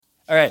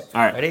All right.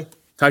 Ready?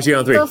 TCG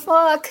on 3. The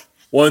fuck?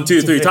 1,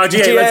 2, 3.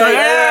 TCG. Let's talk.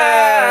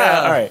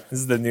 Yeah! All right.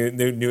 This is the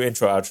new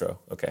intro outro.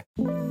 Okay.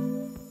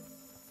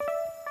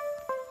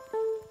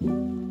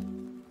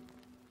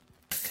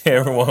 Hey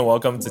everyone,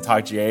 welcome to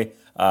TalkGA,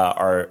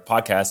 our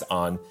podcast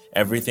on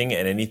everything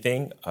and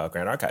anything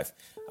Grand Archive.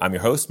 I'm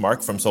your host,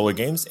 Mark from Solar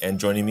Games, and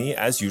joining me,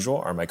 as usual,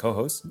 are my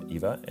co-hosts,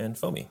 Eva and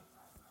Fomi.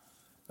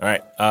 All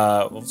right,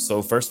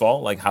 so first of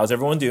all, how's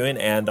everyone doing?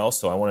 And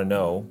also, I want to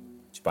know,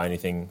 did you buy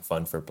anything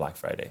fun for Black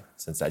Friday,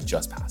 since that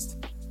just passed?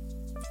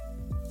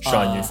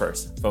 Sean, you're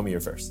first. Fomi, you're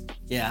first.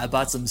 Yeah, I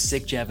bought some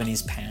sick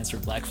Japanese pants for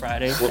Black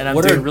Friday, and I'm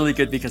doing really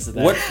good because of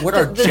that. What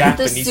are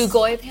Japanese? The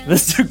Sugoi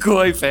pants? The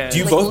Sugoi pants.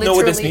 Do you both know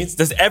what this means?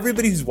 Does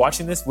everybody who's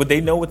watching this, would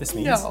they know what this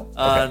means? No.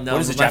 Okay. No,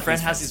 What is a my Japanese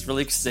friend has pants? these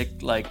really sick,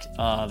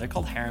 they're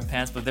called harem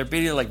pants, but they're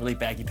basically really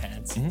baggy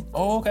pants. Mm-hmm.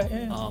 Oh, okay.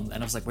 Yeah. And I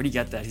was like, where do you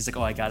get that? He's like,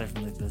 oh, I got it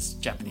from this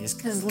Japanese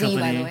This is company.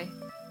 Lee, by the way.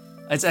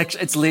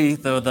 It's Lee,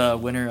 the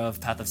winner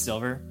of Path of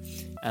Silver.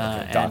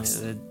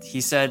 docs. And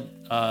he said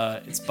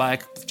it's by a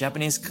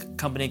Japanese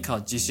company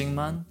called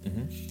Jisungman,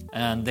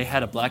 and they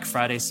had a Black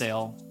Friday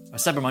sale, a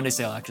Cyber Monday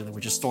sale actually,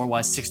 which is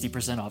store-wise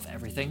 60% off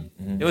everything.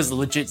 It was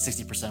legit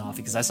 60% off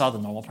because I saw the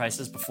normal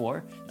prices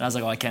before, and I was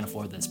like, oh, I can't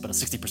afford this, but a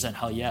 60%,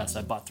 hell yeah! So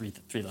I bought three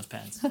of those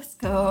pants. Let's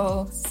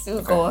go.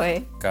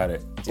 Sugoi. Got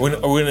it. Are we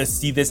going to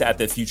see this at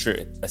the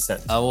future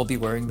Ascent? I will be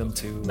wearing them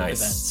to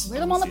Nice. events. Wear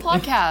them on the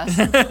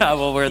podcast. I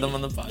will wear them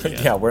on the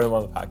podcast. Yeah, wear them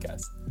on the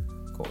podcast.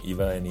 Cool.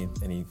 Eva, any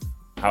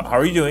how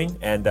are you doing?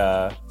 And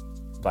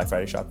Black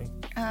Friday shopping?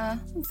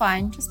 I'm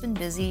fine. Just been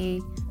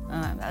busy,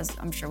 as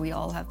I'm sure we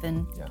all have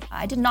been. Yeah.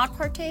 I did not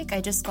partake.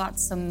 I just nabbed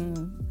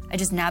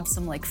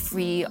some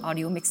free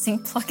audio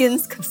mixing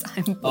plugins because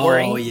I'm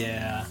boring. Oh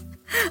yeah.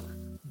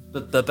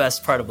 The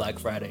best part of Black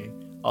Friday,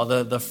 all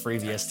the free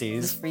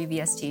VSTs. Free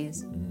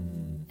VSTs.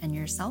 And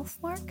yourself,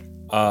 Mark?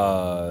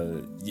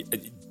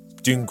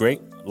 Doing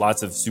great.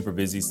 Lots of super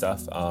busy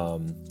stuff.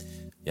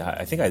 Yeah,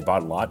 I think I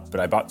bought a lot, but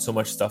I bought so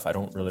much stuff I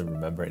don't really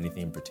remember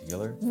anything in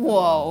particular.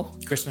 Whoa.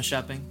 Christmas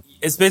shopping.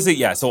 It's basically,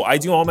 yeah, so I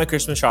do all my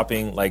Christmas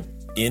shopping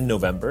in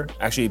November.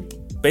 Actually,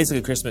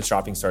 basically Christmas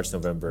shopping starts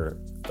November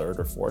 3rd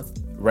or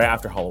 4th, right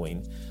after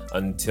Halloween,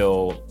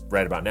 until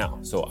right about now.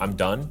 So I'm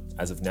done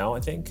as of now, I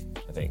think.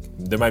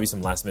 There might be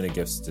some last minute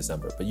gifts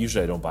December, but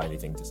usually I don't buy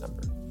anything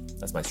December.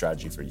 That's my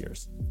strategy for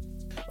years.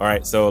 All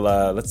right, so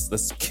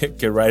let's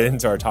get right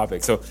into our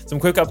topic. So some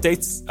quick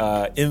updates,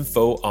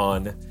 info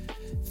on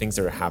things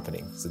that are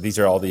happening. So these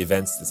are all the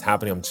events that's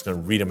happening. I'm just going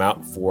to read them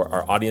out for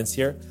our audience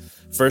here.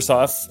 First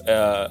off,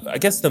 I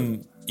guess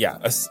the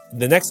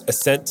next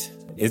Ascent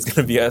is going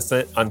to be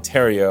Ascent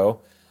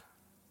Ontario,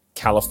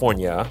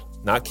 California,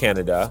 not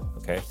Canada.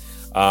 Okay,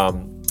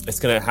 it's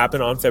going to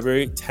happen on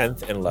February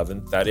 10th and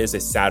 11th. That is a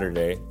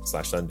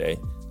Saturday/Sunday,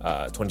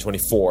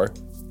 2024.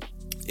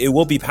 It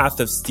will be Path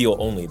of Steel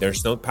only.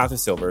 There's no Path of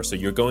Silver, so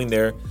you're going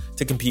there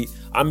to compete.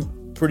 I'm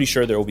pretty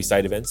sure there will be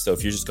side events. So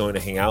if you're just going to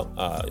hang out,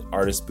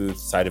 artist booth,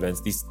 side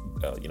events, these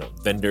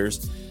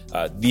vendors,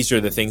 these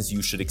are the things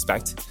you should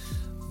expect.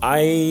 I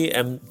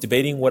am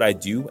debating what I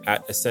do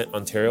at Ascent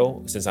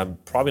Ontario since I'm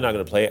probably not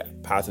going to play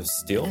Path of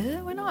Steel.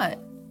 Why not?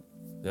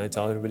 Did I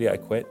tell everybody I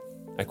quit?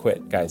 I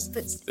quit, guys.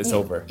 It's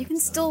over. You can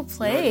still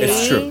play.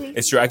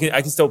 It's true. I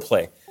can still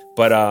play.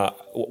 But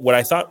what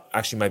I thought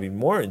actually might be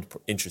more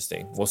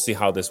interesting, we'll see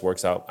how this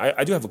works out.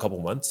 I do have a couple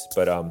months,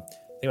 but I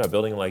think about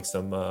building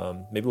some,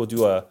 maybe we'll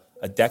do a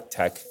deck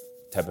tech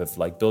type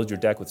of build your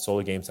deck with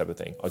Solar Games type of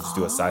thing. I'll just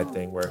do a side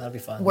thing where That'd be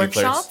fun.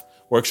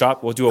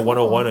 Workshop? We'll do a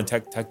 101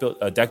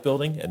 on deck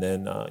building, and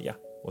then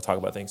we'll talk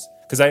about things.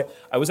 Because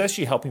I was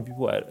actually helping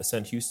people at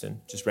Ascent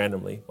Houston just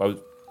randomly.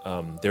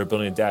 They were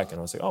building a deck, and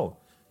I was like, oh,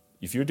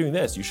 if you're doing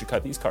this, you should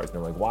cut these cards. And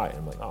they're like, why? And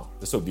I'm like, oh,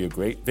 this would be a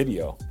great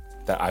video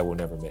that I will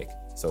never make.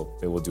 So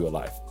maybe we'll do it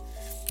live.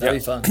 That'd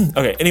be fun.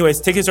 Okay.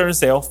 Anyways, tickets are on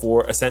sale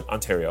for Ascent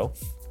Ontario,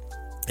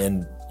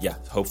 and yeah,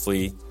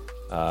 hopefully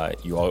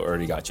you all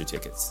already got your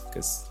tickets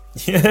because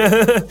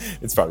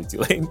it's probably too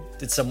late.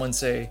 Did someone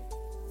say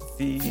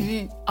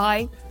VIP?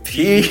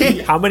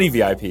 How many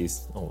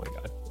VIPs? Oh my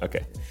god.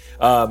 Okay.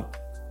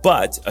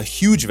 But a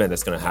huge event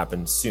that's going to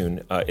happen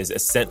soon is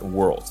Ascent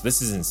Worlds.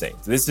 This is insane.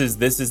 This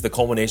is the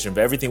culmination of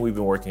everything we've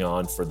been working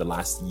on for the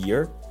last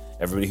year.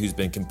 Everybody who's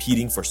been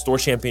competing for store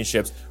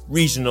championships,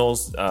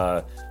 regionals,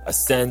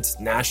 Ascent,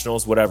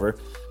 nationals, whatever.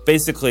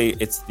 Basically,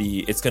 it's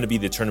going to be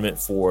the tournament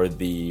for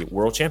the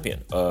world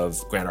champion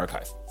of Grand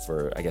Archive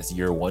for, I guess,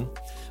 year one.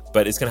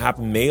 But it's going to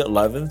happen May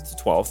 11th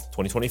to 12th,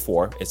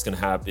 2024. It's going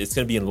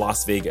to be in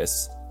Las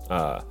Vegas.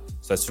 So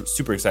that's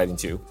super exciting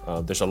too.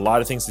 There's a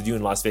lot of things to do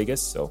in Las Vegas.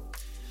 So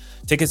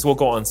tickets will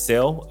go on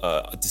sale.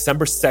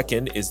 December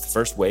 2nd is the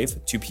first wave,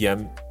 2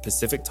 p.m.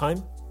 Pacific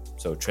time.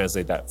 So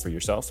translate that for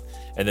yourself.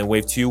 And then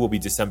wave 2 will be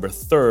December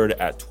 3rd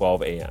at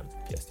 12 a.m.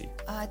 PST.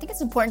 I think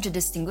it's important to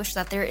distinguish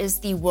that there is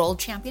the World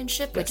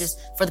Championship, which is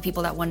for the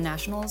people that won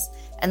nationals,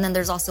 and then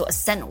there's also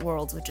Ascent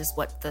Worlds, which is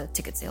what the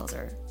ticket sales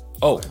are.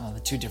 Oh, The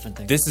two different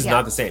things. this is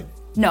not the same.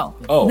 No.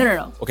 Oh.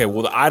 No. Okay,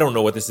 well, I don't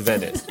know what this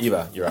event is.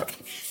 Eva, you're up.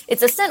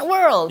 It's Ascent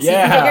Worlds. Yeah.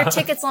 You can get your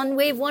tickets on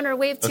wave 1 or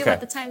wave 2 Okay. at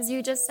the times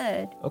you just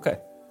said. Okay.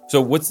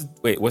 So what's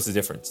the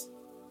difference?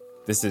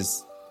 This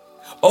is...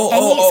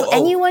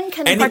 Anyone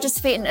can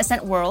participate in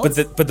Ascent Worlds.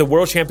 But the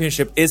World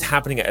Championship is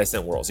happening at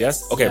Ascent Worlds,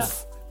 yes? Okay. Yeah.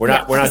 We're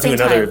not at the doing same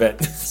another time.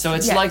 event. So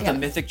it's Yeah, like yeah. the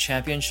Mythic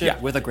Championship Yeah.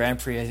 with a Grand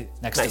Prix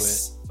next to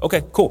it.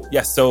 Okay, cool.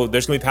 Yes, so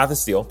there's going to be Path of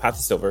Steel, Path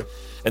of Silver,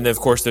 and then, of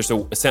course, there's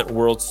the Ascent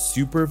World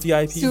Super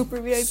VIP. Super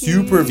VIP.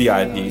 Super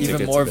VIP. Even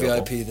tickets more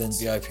available. VIP than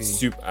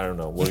VIP. I don't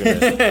know. We're going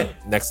to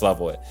next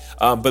level it.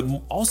 But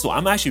also,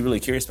 I'm actually really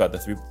curious about the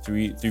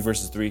three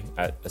versus three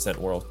at Ascent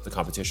World, the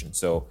competition.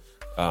 So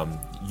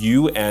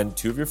you and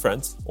 2 of your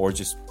friends, or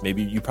just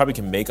maybe you probably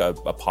can make a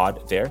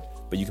pod there,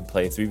 but you can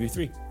play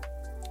 3v3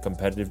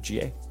 competitive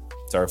GA.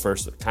 It's our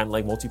first kind of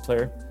like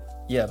multiplayer.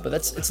 Yeah, but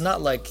it's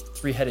not like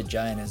three-headed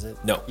giant, is it?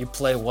 No. You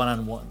play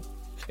one-on-one.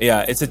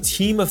 Yeah, it's a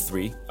team of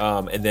 3,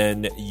 and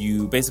then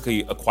you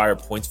basically acquire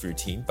points for your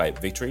team by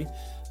victory.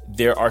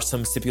 There are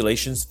some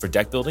stipulations for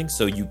deck building,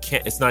 so you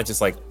can't. It's not just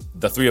like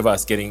the 3 of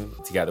us getting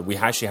together. We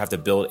actually have to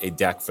build a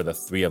deck for the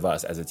 3 of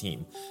us as a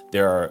team.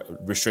 There are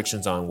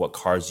restrictions on what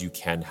cards you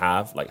can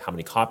have, like how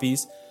many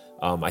copies.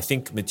 I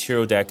think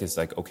material deck is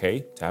like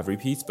okay to have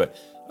repeats, but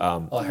I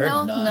heard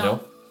No, none. no.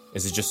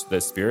 is it just the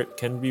spirit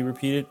can be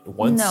repeated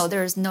once? No,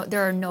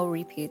 there are no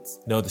repeats.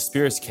 No, the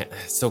spirits can't.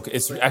 So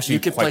it's actually You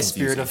could quite play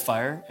confusing. Spirit of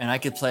Fire, and I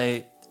could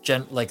play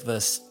the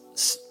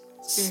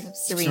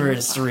Spirit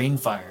of Serene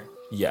Fire.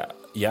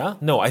 Yeah.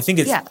 No, I think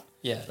it's. Yeah.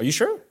 Yeah. Are you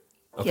sure?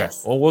 Okay.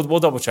 Yes. Well, we'll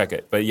double check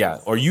it, but yeah,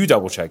 or you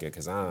double check it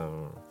because I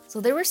don't know.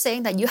 So they were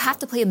saying that you have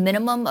to play a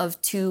minimum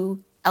of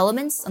 2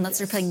 elements unless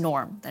you're playing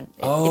Norm. Then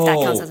if that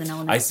counts as an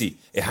element. I see.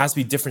 It has to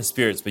be different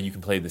spirits, but you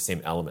can play the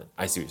same element.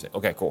 I see what you're saying.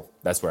 Okay, cool.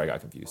 That's where I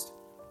got confused.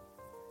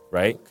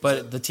 Right?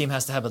 But the team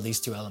has to have at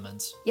least 2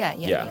 elements. Yeah.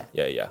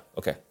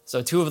 Okay.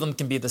 So 2 of them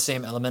can be the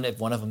same element if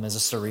one of them is a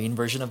serene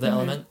version of the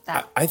element.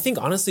 I think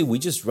honestly, we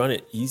just run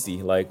it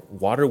easy, like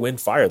water, wind,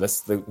 fire.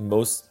 That's the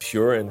most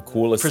pure and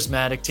coolest.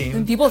 Prismatic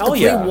team. People have to Hell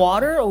play yeah.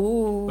 water.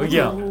 Oh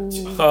Yeah.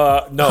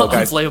 No,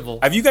 guys.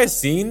 Inflatable. Have you guys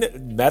seen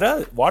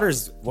Meta?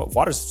 Water's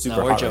super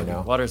No, we're hot joking. right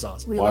now. Water's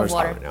awesome. We Water's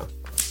love hot water. right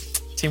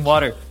now. Team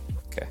Water.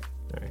 Okay.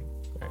 All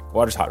right.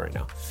 Water's hot right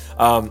now.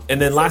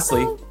 And then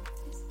lastly,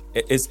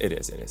 it is.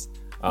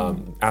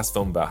 Ask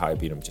Film about how I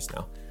beat him just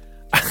now.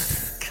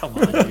 Come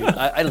on, dude.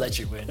 I let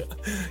you win.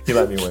 He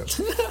let me win.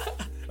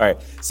 All right.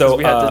 So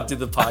We had to do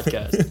the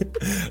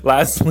podcast.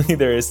 lastly,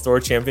 there is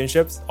store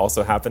championships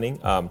also happening.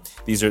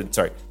 These are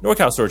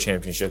NorCal store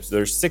championships.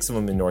 There's 6 of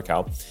them in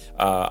NorCal.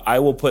 I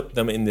will put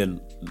them in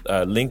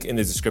the link in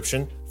the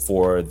description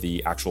for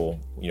the actual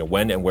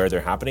when and where they're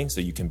happening, so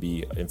you can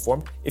be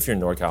informed if you're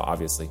in NorCal,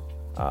 obviously.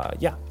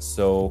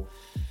 So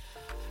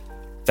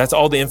that's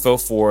all the info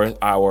for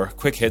our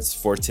quick hits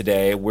for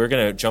today. We're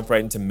gonna jump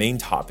right into main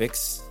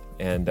topics.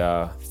 And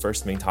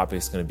first main topic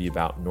is going to be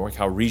about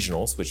NorCal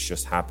Regionals, which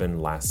just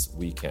happened last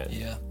weekend.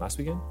 Yeah. Last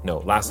weekend? No,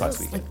 last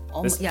weekend.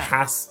 almost- yeah.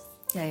 Past.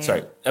 Yeah.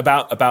 Sorry,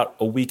 about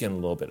a week and a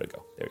little bit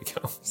ago. There we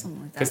go.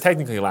 Something like Because that.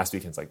 technically last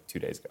weekend's like 2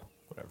 days ago.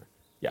 Whatever.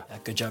 Yeah. Yeah,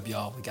 good job,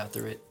 y'all. We got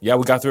through it. Yeah,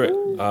 we got through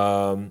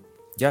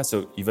it.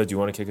 So Eva, do you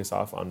want to kick us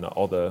off on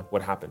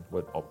what happened?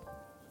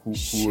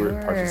 Who were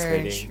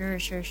participating?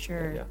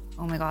 Sure. Yeah.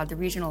 Oh my God, the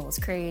regional was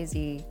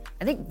crazy.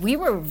 I think we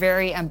were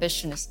very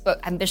ambitious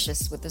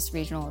with this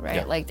regional, right?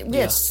 Yeah. Like we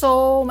had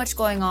so much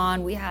going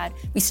on. We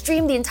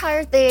streamed the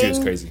entire thing. Dude, it's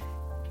crazy.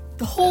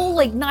 The whole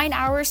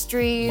 9-hour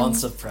stream.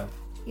 Months of prep.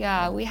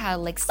 Yeah, we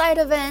had side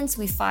events.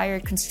 We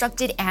fired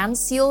constructed and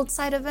sealed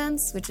side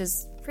events, which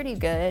is pretty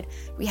good.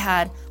 We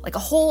had a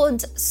whole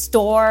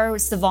store.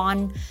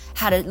 Savon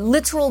had a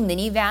literal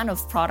minivan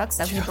of products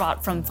that we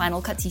brought from Final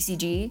Cut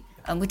TCG,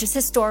 which is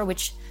his store,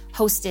 which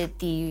hosted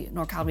the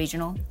NorCal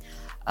Regional.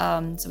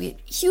 So we had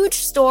a huge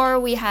store.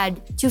 We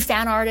had 2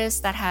 fan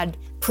artists that had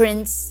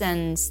prints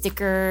and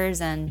stickers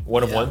and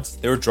One of ones.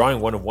 They were drawing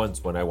one of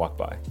ones when I walked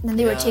by. then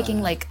they were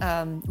taking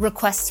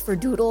requests for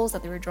doodles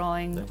that they were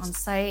drawing on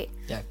site.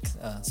 Yeah,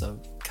 so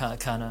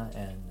Kana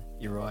and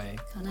Iroi.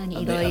 Kana and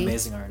Iroi.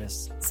 Amazing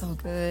artists. So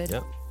good.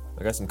 Yeah.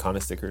 I got some Kana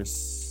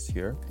stickers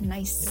here.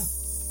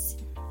 Nice.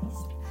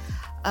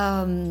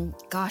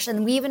 Gosh,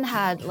 and we even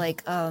had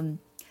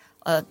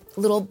a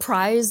little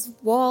prize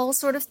wall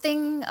sort of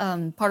thing,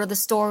 part of the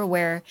store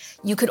where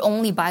you could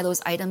only buy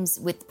those items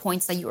with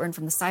points that you earned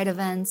from the side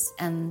events.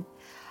 And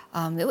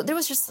there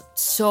was just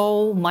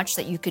so much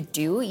that you could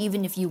do,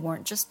 even if you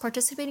weren't just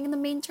participating in the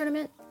main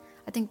tournament.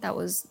 I think that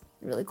was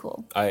really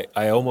cool.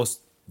 I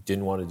almost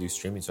didn't want to do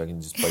streaming so I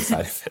can just play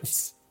side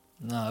events.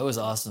 No, it was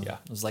awesome. Yeah.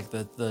 It was like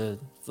the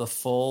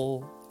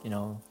full,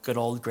 good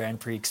old Grand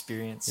Prix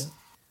experience.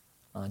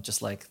 Yeah.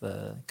 Just like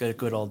the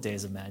good old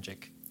days of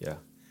Magic. Yeah.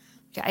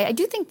 I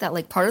do think that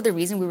part of the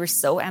reason we were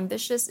so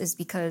ambitious is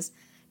because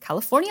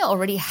California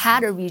already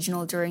had a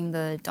regional during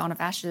the Dawn of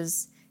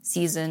Ashes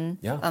season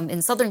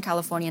in Southern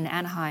California and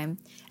Anaheim.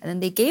 And then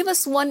they gave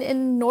us one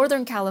in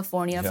Northern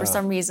California for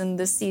some reason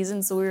this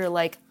season. So we were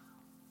like,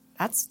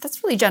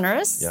 that's really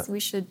generous. Yeah.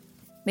 We should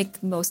make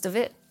the most of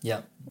it.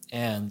 Yeah.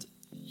 And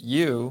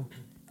you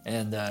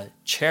and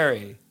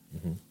Cherry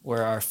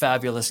were our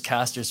fabulous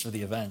casters for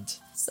the event.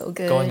 So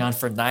good. Going on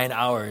for 9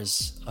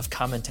 hours of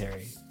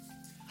commentary.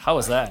 How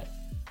was that?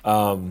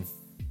 I'm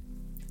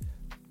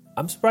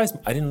surprised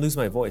I didn't lose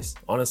my voice,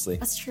 honestly.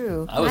 That's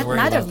true. I was worried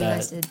Neither about of you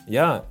guys that. did.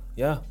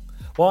 Yeah.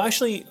 Well,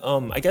 actually,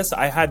 I guess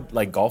I had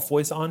like golf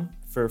voice on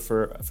for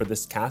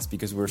this cast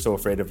because we were so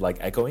afraid of like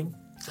echoing,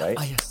 right?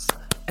 Oh, yes.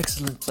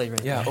 Excellent play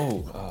right Yeah.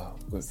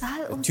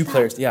 there. Two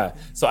players. Yeah.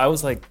 So I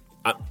was like,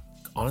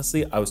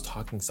 honestly, I was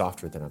talking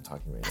softer than I'm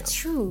talking right That's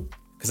now. true.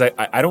 Because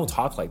I don't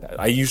talk like that.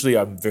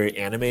 I'm very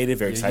animated,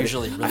 very excited.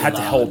 usually really I had to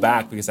loud. hold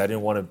back because I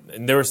didn't want to.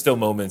 And there were still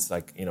moments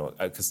like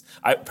because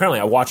apparently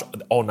I watched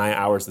all 9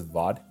 hours of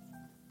VOD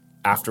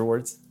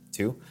afterwards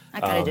too.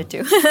 I kind of did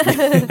too.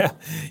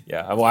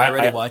 Yeah. Well, I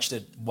already watched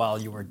it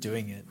while you were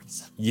doing it.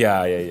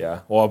 Yeah.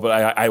 Well, but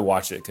I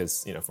watched it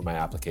because for my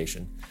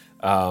application.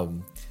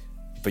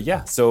 But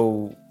yeah,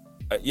 so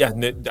I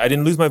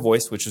didn't lose my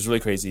voice, which was really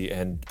crazy.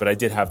 But I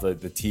did have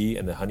the tea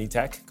and the honey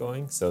tech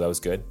going, so that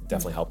was good.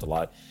 Definitely helped a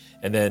lot.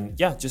 And then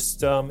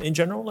just in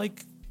general,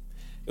 like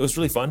it was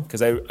really fun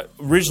because I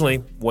originally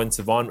when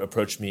Savon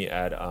approached me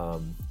at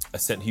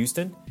Ascent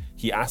Houston,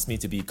 he asked me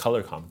to be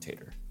color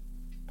commentator,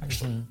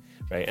 actually,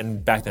 right?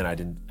 And back then I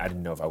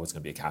didn't know if I was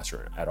going to be a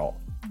caster at all.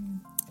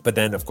 But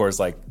then of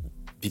course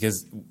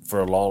because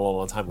for a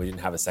long time we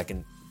didn't have a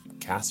second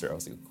caster, I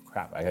was like,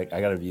 crap, I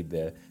got to be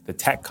the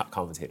tech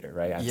commentator,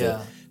 right? I have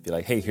to be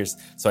like, hey,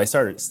 so I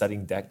started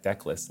studying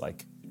deck lists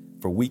like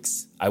for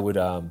weeks.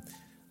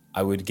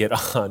 I would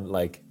get on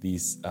like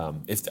these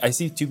if I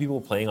see two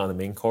people playing on the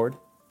main chord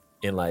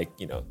in like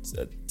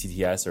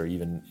TTS or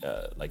even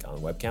like on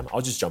webcam, I'll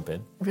just jump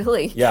in.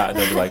 Really? Yeah, and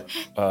they'll be like,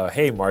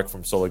 "Hey, Mark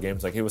from Solar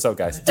Games." Like, "Hey, what's up,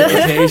 guys?"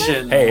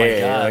 Dedication.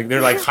 Hey, God. like they're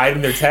like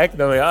hiding their tech.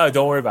 They're like, "Oh,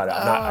 don't worry about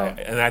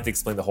it." And I have to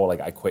explain the whole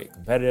like I quit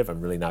competitive. I'm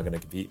really not going to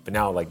compete. But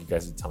now like you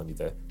guys are telling me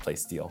to play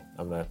steel.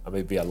 I'm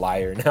gonna be a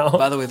liar now.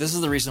 By the way, this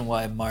is the reason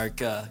why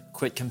Mark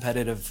quit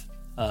competitive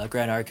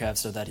Grand Archive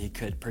so that he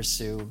could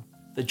pursue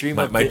the dream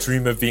of my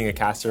dream of being a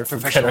caster for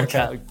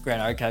professional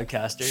Grand Archive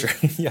caster.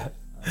 Sure. Yeah.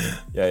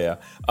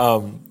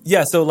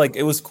 So like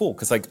it was cool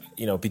because like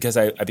because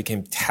I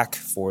became tech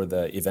for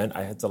the event,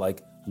 I had to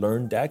like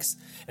learn decks,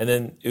 and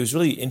then it was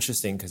really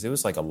interesting because it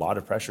was like a lot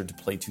of pressure to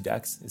play two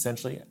decks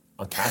essentially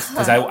on cast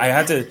because I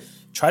had to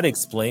try to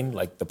explain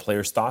like the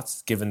player's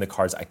thoughts given the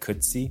cards I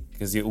could see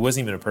because it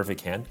wasn't even a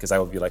perfect hand because I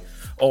would be like,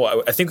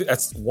 oh, I think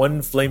that's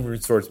one Flame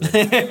Root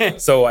Swordsman,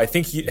 so I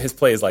think his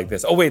play is like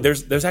this. Oh wait,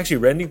 there's actually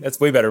rending. That's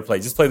way better play.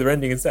 Just play the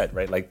rending instead,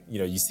 right? Like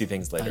you see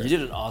things later. You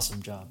did an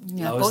awesome job.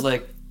 Yeah, I was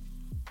like.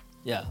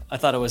 Yeah, I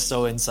thought it was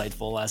so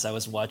insightful as I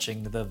was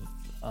watching the.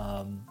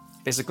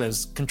 Basically, I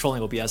was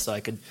controlling OBS so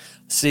I could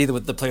see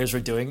what the players were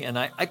doing, and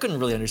I couldn't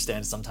really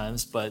understand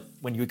sometimes. But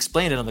when you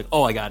explained it, I'm like,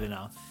 oh, I got it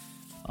now.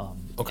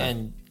 Okay.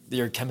 And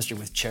your chemistry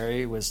with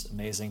Cherry was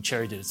amazing.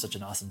 Cherry did such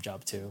an awesome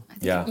job too.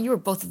 Yeah. You were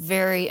both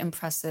very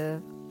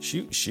impressive.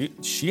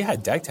 She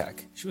had deck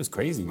tech. She was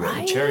crazy good.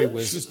 Right? Cherry She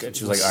was was good.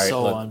 She was like, all right,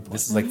 so look, on point.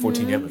 this is like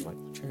 14 damage. I'm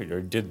like, Cherry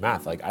already did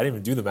math. Like, I didn't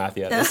even do the math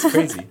yet. That's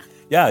crazy.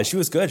 Yeah, she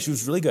was good. She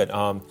was really good.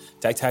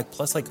 Deck tech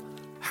plus like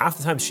half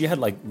the time she had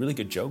like really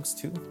good jokes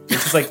too.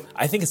 Which is like,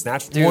 I think it's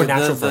more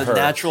natural for the her.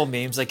 natural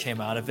memes that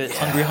came out of it.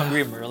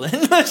 Hungry Merlin.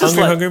 Just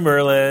Hungry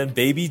Merlin,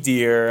 Baby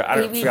Deer.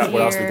 I forgot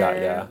what else we got.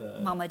 Yeah.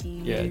 Mama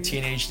Deer. Yeah,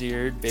 Teenage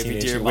Deer, Baby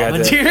Teenage Deer, Deer. We had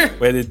Mama to- Deer.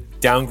 We had to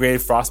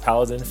downgrade Frost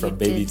Paladin from You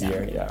Baby did Deer,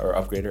 downgrade. yeah, or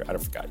upgrader. I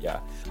forgot,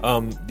 yeah.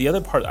 The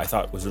other part I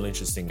thought was really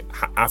interesting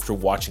after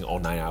watching all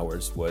 9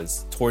 hours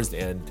was towards the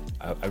end.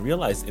 I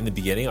realized in the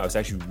beginning I was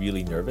actually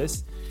really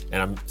nervous,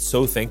 and I'm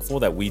so thankful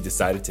that we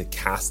decided to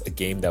cast a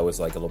game that was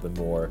like a little bit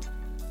more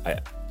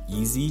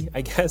easy,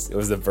 I guess. It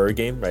was the Ver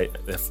game, right?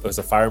 It was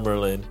a Fire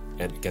Merlin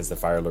and against the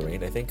Fire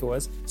Lorraine, I think it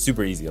was.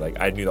 Super easy. Like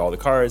I knew all the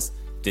cards,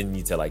 didn't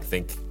need to like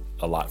think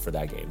a lot for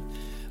that game.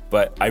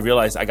 But I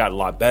realized I got a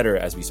lot better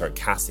as we started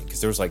casting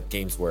because there was like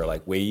games where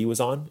like Wei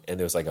was on and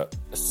there was like a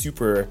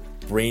super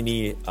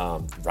brainy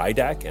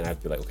Rydek, and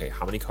I'd be like, okay,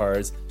 how many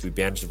cards? Do we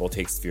banish the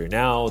Voltaic Sphere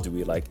now? Do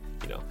we like,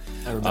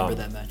 I remember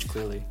that match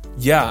clearly.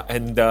 Yeah,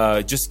 and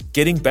just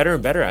getting better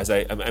and better as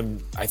I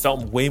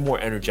felt way more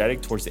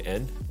energetic towards the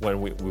end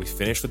when we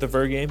finished with the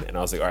Ver game, and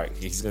I was like, all right,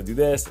 he's gonna do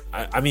this.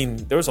 I mean,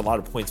 there was a lot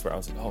of points where I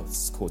was like, oh,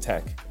 this is cool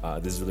tech.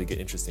 This is really good,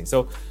 interesting.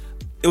 So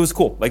it was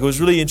cool. Like it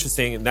was really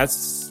interesting, and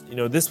that's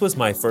this was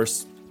my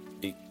first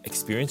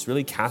experience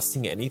really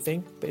casting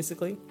anything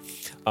basically.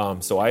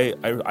 So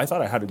I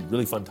thought I had a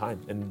really fun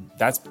time, and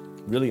that's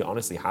really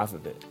honestly half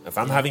of it. If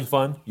I'm having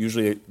fun,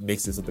 usually it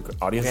makes it so the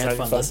audience We is had having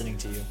fun fun. listening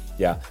to you.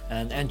 Yeah.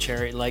 And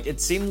Cherry, like it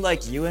seemed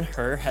like you and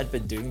her had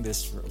been doing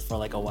this for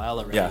like a while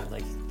already. Yeah.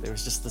 Like there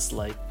was just this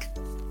like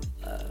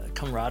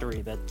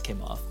camaraderie that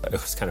came off. It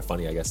was kind of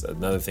funny, I guess.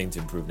 Another thing to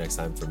improve next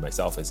time for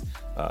myself is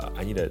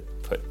I need to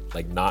put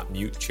like not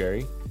mute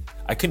Cherry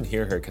I couldn't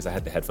hear her because I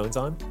had the headphones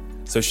on.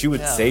 So she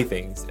would say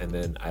things, and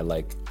then I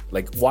like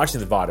watching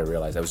the VOD, I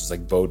realized I was just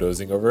like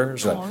bodozing over her.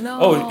 She's like, no.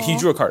 oh, he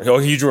drew a card. Oh,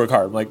 he drew a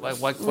card. I'm like,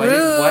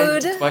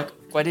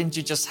 Why didn't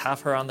you just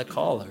have her on the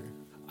call? Or?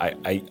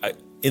 I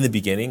in the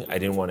beginning, I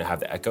didn't want to have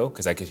the echo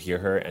because I could hear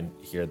her and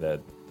hear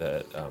the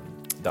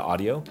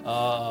audio.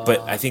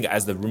 But I think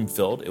as the room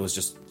filled, it was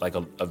just like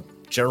a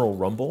general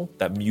rumble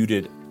that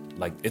muted.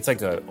 Like it's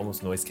like a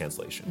almost noise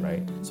cancellation,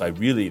 right? So I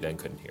really then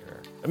couldn't hear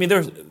her. I mean,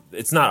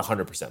 it's not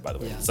 100%, by the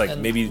way. Yeah. It's like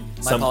And maybe my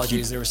some.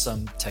 apologies. There were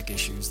some tech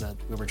issues that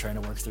we were trying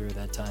to work through at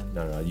that time.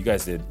 No, you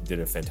guys did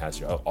a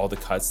fantastic job. All the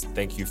cuts.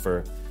 Thank you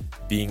for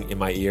being in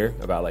my ear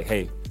about like,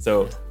 hey,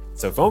 so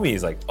Foamy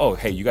is like, oh,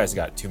 hey, you guys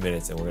got 2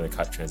 minutes and we're gonna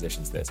cut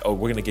transitions to this. Oh,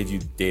 we're gonna give you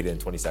data in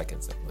 20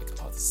 seconds. I'm like,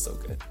 oh, this is so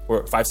good.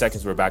 We're 5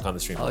 seconds. We're back on the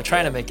stream. We're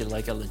trying to make it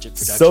like a legit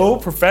production. So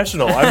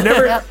professional. I've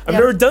never Yep.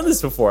 never done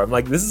this before. I'm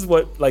like, this is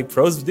what like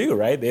pros do,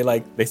 right?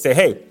 They say,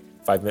 hey,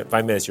 5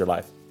 minutes, you're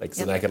live. Like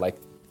so then I could like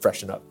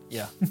freshen up.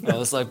 Yeah, it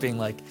was like being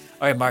like,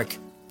 all right, Mark,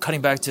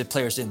 cutting back to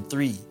players in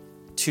 3,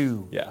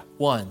 2,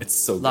 1. It's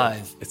so good.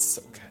 live. It's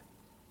so good.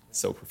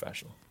 So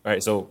professional. All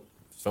right, so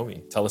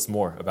Foamy, tell us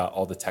more about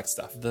all the tech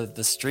stuff.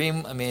 The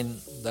stream, I mean,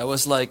 that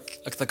was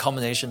like the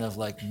culmination of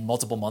like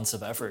multiple months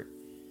of effort.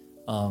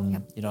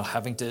 You know,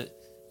 having to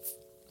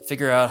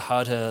figure out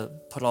how to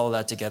put all of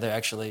that together.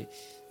 Actually,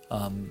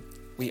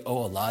 we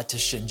owe a lot to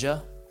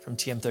Shinja from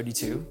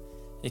TM32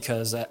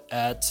 because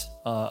at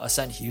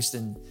Ascent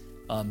Houston,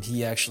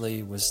 he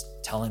actually was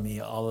telling me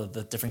all of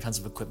the different kinds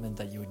of equipment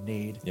that you would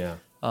need. Yeah.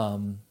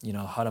 You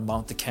know, how to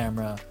mount the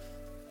camera,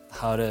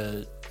 how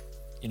to,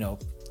 you know,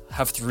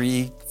 have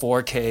 3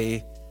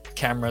 4K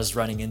cameras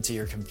running into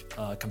your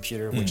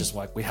computer, which is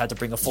like we had to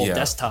bring a full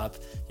desktop.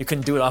 You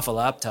couldn't do it off a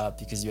laptop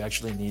because you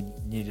actually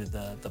needed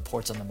the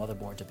ports on the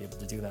motherboard to be able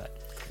to do that.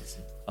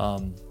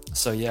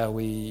 So yeah,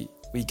 we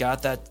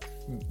got that.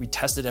 We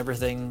tested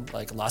everything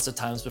like lots of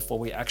times before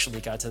we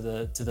actually got to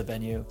the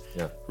venue.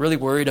 Yeah. Really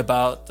worried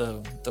about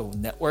the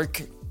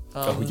network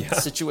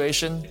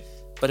situation,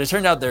 but it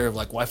turned out their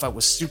like Wi-Fi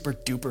was super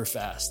duper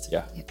fast.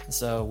 Yeah.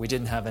 So we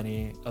didn't have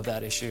any of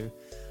that issue.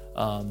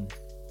 We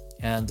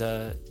had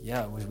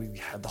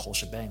the whole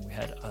shebang. We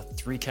had a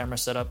 3 camera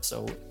setup.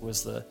 So it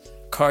was the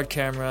card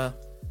camera,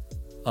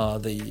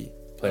 the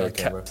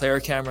player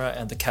camera,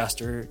 and the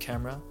caster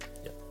camera.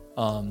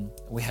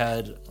 We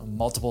had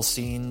multiple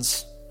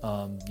scenes,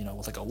 you know,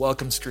 with like a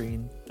welcome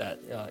screen that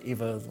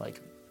Eva like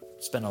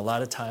spent a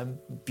lot of time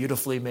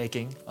beautifully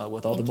making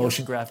with all the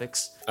motion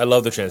graphics. I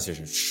love the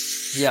transition.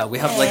 Yeah, we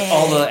have like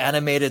all the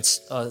animated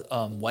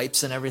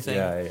wipes and everything.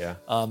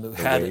 We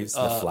had waves,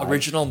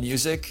 original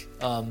music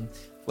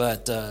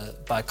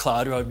by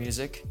Cloud Road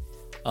Music,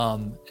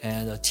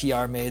 and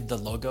TR made the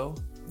logo.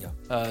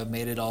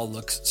 Made it all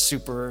look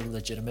super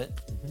legitimate.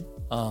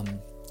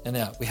 And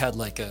yeah, we had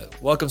like a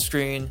welcome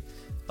screen,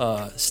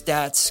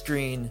 stats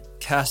screen,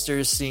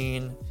 casters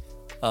scene,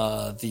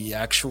 the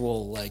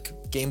actual like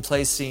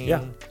gameplay scene.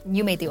 Yeah.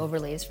 You made the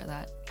overlays for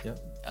that.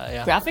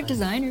 Yeah. Graphic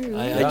designer.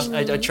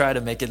 I try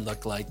to make it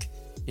look like,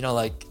 you know,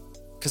 like,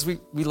 because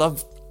we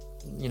love,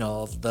 you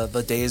know,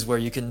 the days where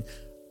you can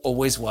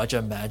always watch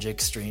a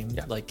Magic stream.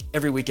 Like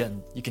every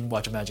weekend you can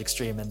watch a Magic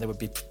stream and they would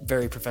be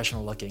very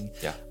professional looking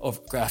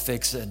of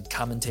graphics and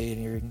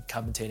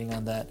commentating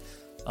on that.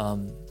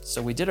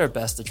 So we did our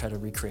best to try to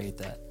recreate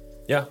that.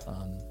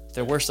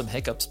 There were some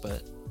hiccups,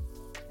 but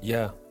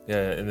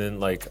and then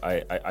like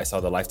I saw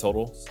the life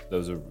totals.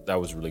 That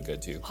was really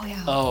good too.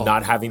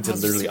 Not having to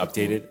literally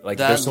update it. Like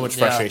there's so much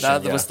frustration.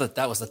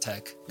 That was the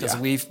tech, because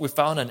we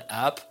found an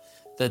app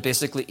that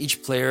basically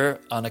each player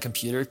on a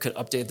computer could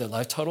update their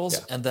life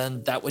totals, and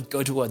then that would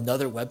go to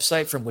another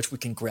website from which we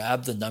can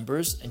grab the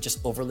numbers and just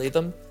overlay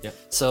them.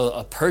 So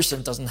a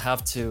person doesn't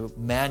have to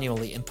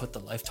manually input the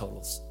life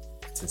totals.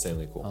 It's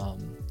insanely cool.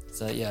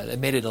 So yeah, it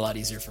made it a lot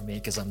easier for me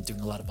because I'm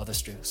doing a lot of other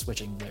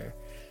switching there.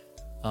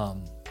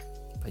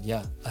 But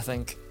yeah, I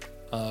think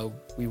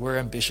we were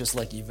ambitious,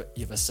 like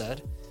Eva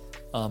said,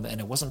 and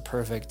it wasn't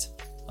perfect.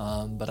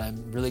 But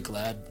I'm really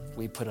glad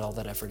we put all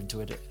that effort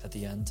into it at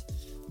the end.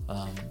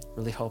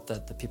 Really hope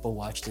that the people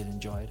watched it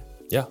enjoyed.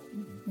 Yeah,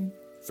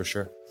 for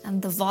sure. And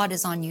the VOD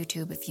is on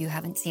YouTube if you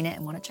haven't seen it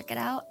and want to check it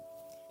out.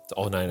 It's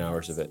all 9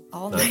 hours of it.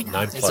 All 9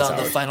 hours. It's on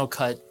the Final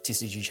Cut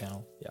TCG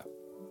channel. Yeah.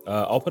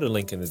 I'll put a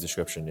link in the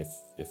description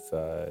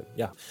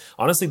if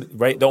honestly,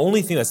 right, the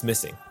only thing that's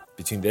missing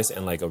between this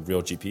and like a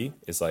real GP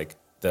is like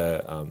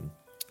the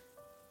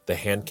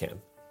hand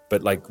cam,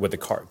 but like with the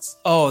cards.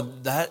 Oh,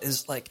 that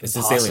is like it's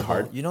impossible. insanely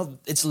hard. You know,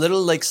 it's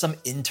literally like some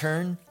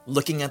intern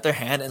looking at their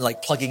hand and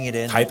like plugging it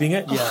in, typing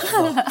it.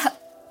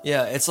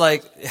 Yeah, it's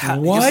like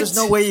because there's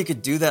no way you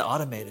could do that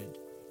automated.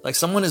 Like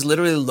someone is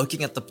literally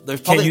looking at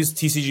Can't use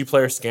TCG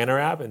Player Scanner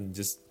app and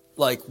just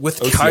like with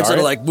OCR cards that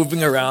are like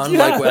moving around,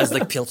 like as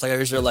like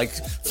players are like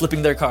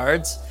flipping their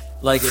cards.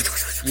 Like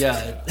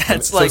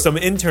it's so like some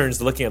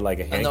interns looking at like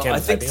a hand cam.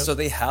 I think so.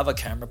 They have a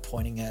camera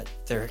pointing at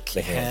their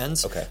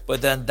hands,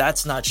 but then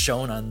that's not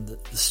shown on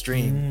the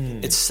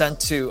stream. It's sent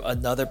to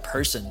another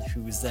person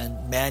who's then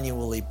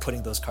manually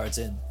putting those cards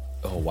in.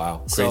 Oh wow,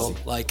 crazy! So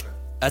like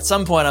at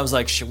some point I was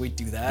like, should we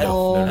do that?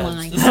 Oh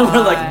my god.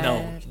 We're like,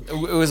 no.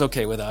 It was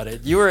okay without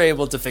it. You were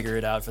able to figure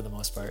it out for the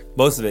most part.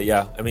 Most of it,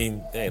 yeah. I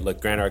mean, hey, look,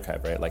 Grand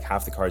Archive, right? Like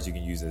half the cards you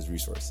can use as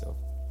resource, so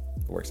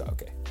it works out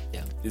okay.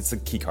 Yeah. It's the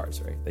key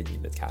cards, right? That you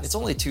need to cast. It's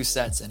only 2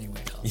 sets anyway.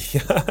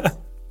 Yeah.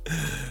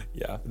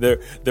 Yeah.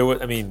 There was,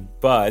 I mean,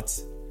 but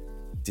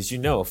did you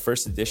know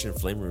first edition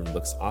Flame Rune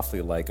looks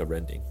awfully like a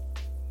rending?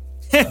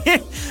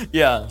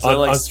 Yeah.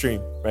 So On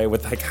stream, right?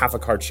 With like half a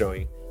card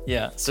showing.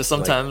 Yeah. So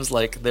sometimes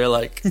they're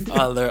like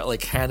their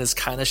like hand is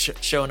kind of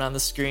shown on the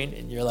screen,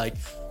 and you're like,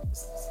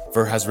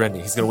 Ver has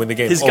rending. He's gonna win the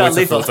game. He's got it's a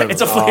lethal. Flame Rune.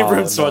 It's a Flame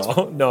Rune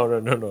sword.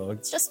 No.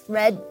 It's just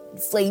red,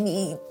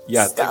 flamey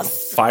stuff.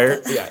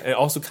 Fire. Yeah. It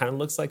also kind of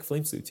looks like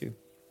Flame Suit too.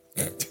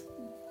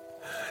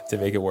 To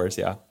make it worse,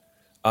 yeah.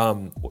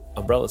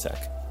 Umbrella Tech.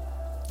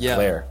 yeah,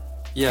 Claire.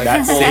 yeah.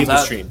 That saved the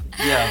stream.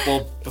 Yeah.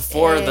 Well,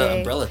 before the Hey.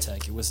 umbrella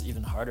tech, it was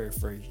even harder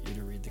for you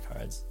to read the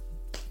cards.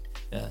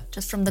 Yeah.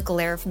 Just from the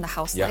glare from the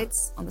house Yeah.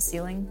 lights on the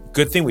ceiling.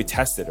 Good thing we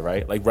tested,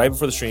 right? Like right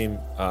before the stream,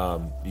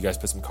 you guys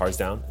put some cards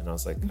down, and I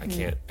was like, I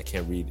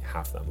can't read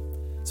half them.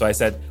 So I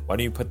said, why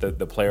don't you put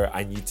the player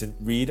I need to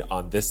read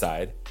on this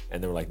side?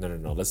 And they were like,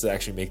 no, let's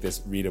actually make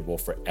this readable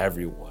for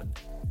everyone,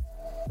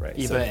 right?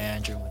 Eva So, and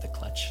Andrew with a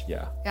clutch.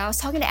 yeah. Yeah, I was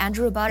talking to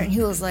Andrew about it, and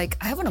he was like,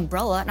 "I have an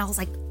umbrella," and I was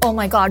like, "Oh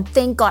my god,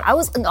 thank God!"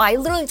 I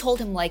literally told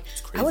him like,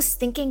 I was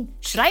thinking,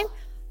 should I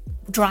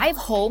drive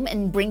home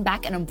and bring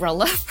back an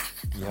umbrella?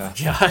 Yeah.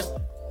 Yeah.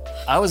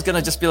 I was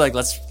gonna just be like,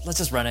 let's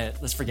just run it.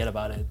 Let's forget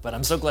about it. But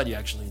I'm so glad you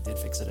actually did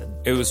fix it in.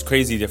 It was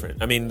crazy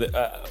different. I mean,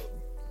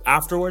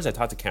 afterwards, I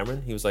talked to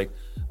Cameron. He was like,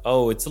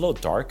 "Oh, it's a little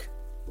dark,"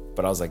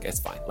 but I was like, "It's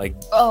fine." Like,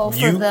 Oh,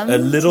 for them a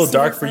little to see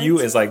dark the for you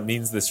difference? is like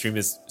means the stream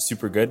is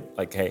super good.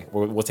 Like, hey,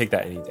 we'll take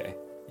that any day.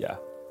 Yeah,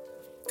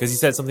 because he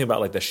said something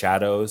about like the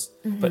shadows,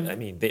 but I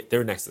mean,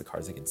 they're next to the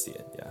cards; they can see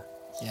it. Yeah,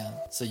 Yeah.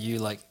 So you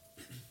like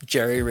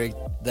jerry rigged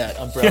that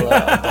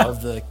umbrella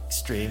above the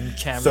stream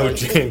camera. So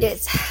James,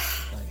 It's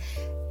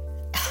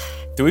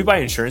do we buy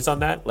insurance on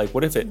that? Like,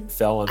 what if it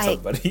fell on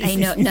somebody? I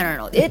know.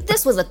 No.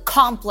 This was a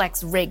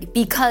complex rig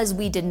because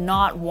we did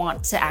not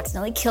want to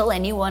accidentally kill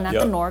anyone at the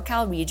Yeah.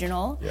 NorCal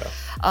regional.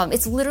 Yeah.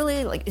 It's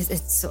literally like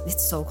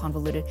it's so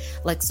convoluted.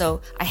 Like,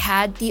 so I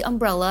had the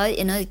umbrella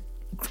in a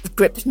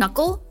grip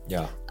knuckle,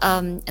 Yeah.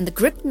 and the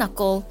grip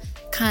knuckle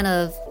kind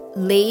of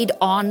laid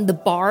on the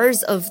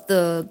bars of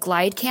the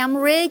glide cam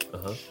rig.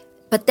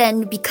 But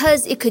then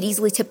because it could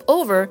easily tip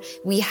over,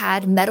 we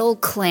had metal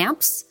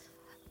clamps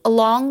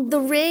along the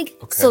rig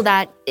so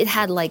that it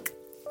had like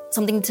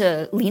something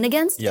to lean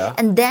against. Yeah.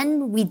 And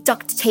then we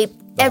duct taped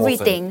The whole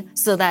everything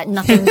so that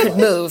nothing could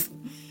move.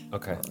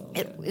 Okay.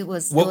 It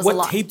was What a what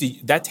lot. tape do you?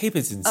 That tape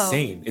is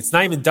insane. It's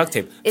not even duct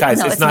tape, It- guys.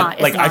 no, it's it's not. not,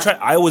 it's Like not.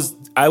 I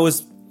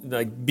was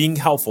like being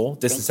helpful,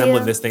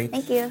 disassembling this thing.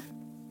 Thank you.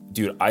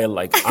 Dude,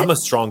 I'm a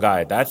strong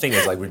guy. That thing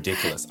is like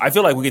ridiculous. I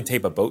feel like we can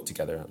tape a boat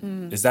together.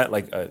 Is that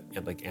like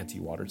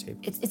anti-water tape?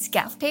 It's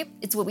gaff tape.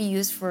 It's what we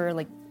use for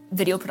like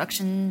video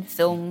production,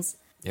 films.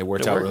 It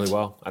worked It out worked. really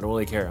well. I don't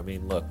really care. I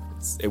mean, look,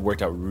 it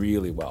worked out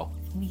really well.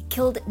 We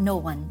killed no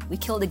one. We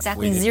killed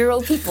exactly We did.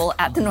 0 people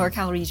at the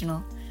NorCal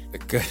regional.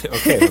 Good.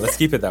 Okay, let's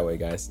keep it that way,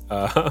 guys.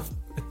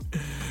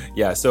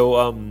 Yeah.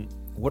 So,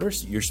 what are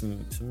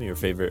some of your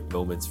favorite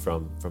moments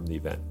from the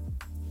event?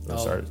 When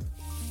it started?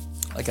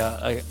 Like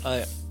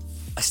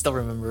I still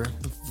remember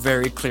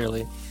very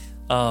clearly.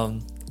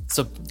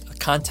 So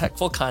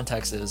full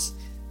context is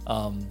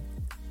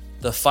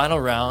the final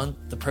round,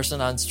 the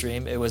person on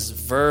stream, it was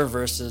Ver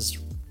versus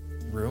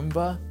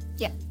Roomba.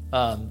 Yeah.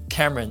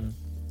 Cameron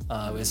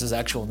is his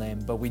actual name,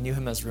 but we knew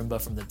him as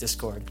Roomba from the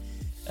Discord.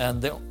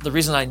 And the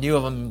reason I knew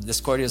of him in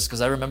Discord is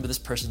because I remember this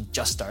person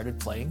just started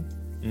playing.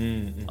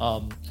 And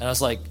I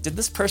was like, did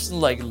this person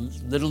like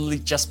literally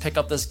just pick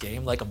up this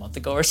game like a month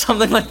ago or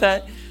something like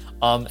that?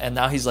 And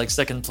now he's like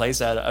second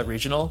place at a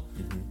regional.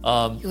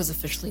 He was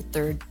officially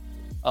 3rd.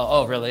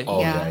 Oh, really? Oh,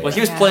 Yeah. Well, he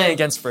was Yeah. playing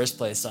against first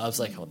place, so I was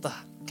like, what the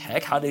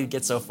heck? How did he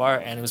get so far?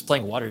 And he was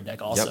playing water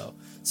deck also. Yep.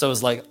 So it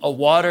was like a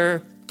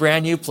water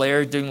brand new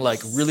player doing like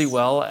really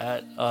well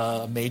at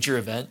a major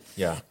event.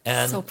 Yeah.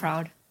 And So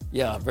proud.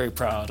 yeah, very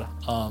proud.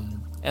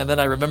 And then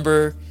I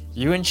remember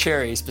you and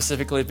Cherry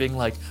specifically being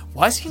like,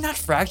 why is he not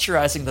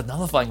fracturizing the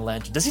nullifying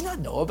lantern? Does he not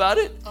know about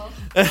it?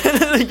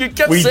 You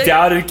kept We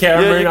doubted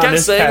Cameron you on kept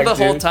this saying pack, the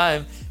whole dude.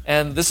 time.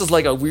 And this is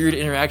like a weird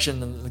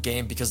interaction in the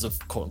game because of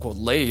quote unquote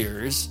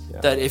layers.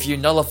 Yeah. That if you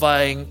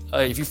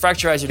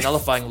fracturize your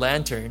nullifying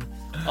lantern,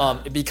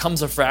 it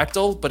becomes a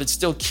fractal, but it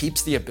still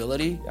keeps the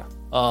ability. Yeah.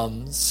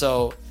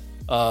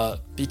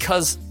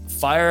 Because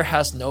fire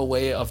has no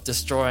way of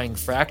destroying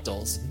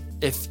fractals,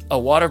 if a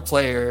water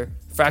player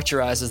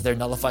fracturizes their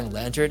nullifying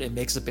lantern, it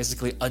makes it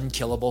basically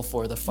unkillable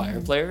for the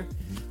fire player.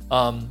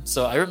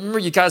 So I remember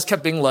you guys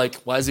kept being like,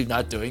 why is he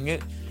not doing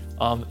it?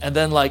 And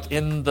then like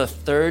in the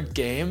 3rd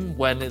game,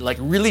 when it like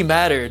really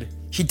mattered,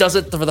 he does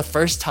it for the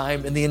first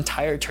time in the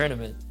entire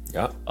tournament.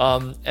 Yeah.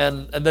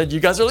 And then you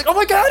guys are like, oh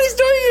my god, he's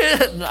doing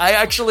it! And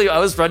I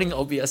was running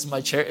OBS in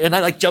my chair, and I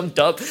like jumped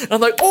up, and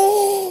I'm like,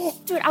 oh!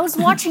 Dude, I was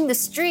watching the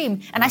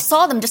stream and I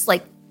saw them just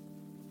like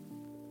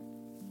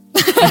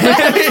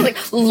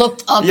Like,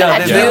 looked up Yeah,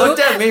 at they you. looked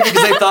at me because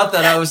they thought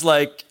that I was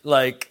like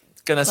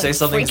gonna say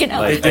something. freaking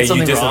out. They Like, did hey,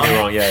 something you did wrong. something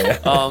wrong.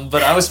 Yeah.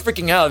 But I was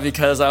freaking out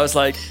because I was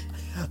like,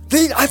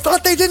 I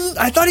thought he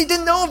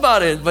didn't know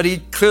about it, but he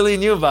clearly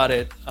knew about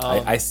it.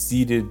 I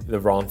seeded the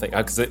wrong thing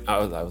because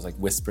I was like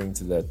whispering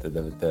to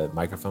the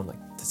microphone, like,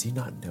 does he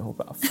not know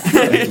about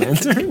Fractured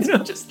Lantern?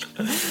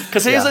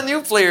 Because he's a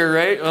new player,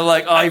 right? Or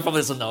like, oh, he probably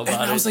doesn't know about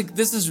And it. I was like,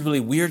 this is really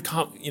weird,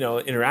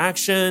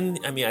 interaction.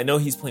 I mean, I know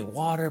he's playing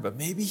water, but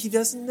maybe he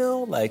doesn't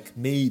know. Like,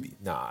 maybe,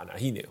 nah,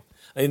 he knew.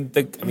 And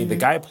the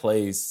guy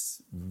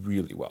plays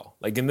really well.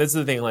 Like, and this is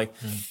the thing. Like,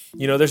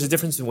 there's a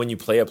difference in when you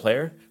play a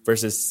player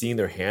versus seeing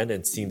their hand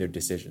and seeing their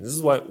decisions. This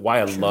is why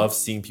I love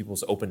seeing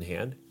people's open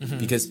hand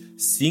because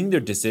seeing their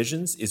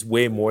decisions is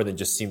way more than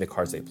just seeing the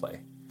cards they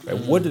play. Right?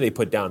 What do they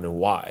put down and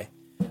why?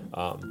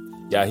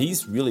 Yeah,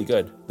 he's really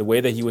good. The way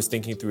that he was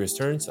thinking through his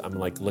turns, I'm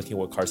like looking at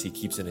what cards he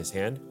keeps in his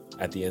hand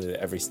at the end of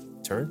every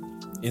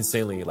turn.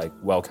 Insanely like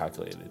well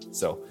calculated.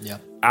 So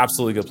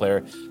absolutely good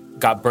player.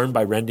 Got burned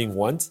by Rending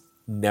once,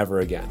 never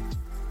again.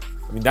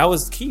 I mean, that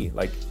was key.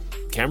 Like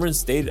Cameron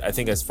stayed, I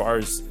think, as far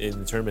as in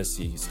the tournament as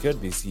he's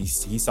good because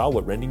he saw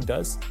what Rending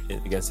does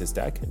against his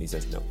deck and he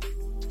says no.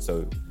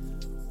 So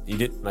he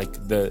didn't like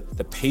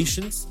the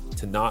patience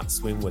to not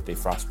swing with a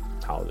Frost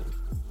Paladin.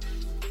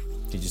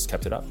 He just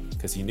kept it up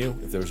because he knew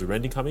if there was a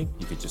Rending coming,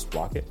 he could just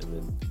block it, and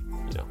then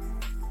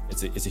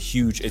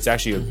it's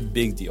actually a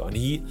big deal. And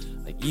he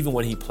even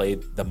when he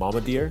played the Mama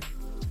Deer,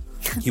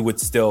 he would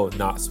still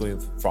not swing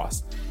with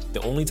Frost.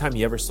 The only time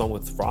he ever swung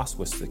with Frost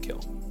was to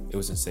kill. It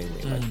was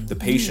insanely like the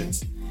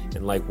patience.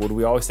 And like, what do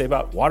we always say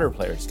about water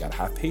players? You gotta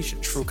have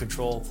patience. True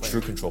control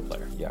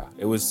player. Yeah,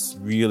 it was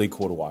really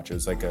cool to watch. It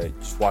was like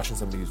just watching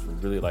somebody who's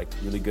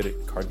really good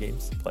at card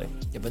games play.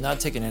 Yeah, but not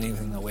taking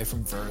anything away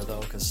from Ver though,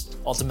 because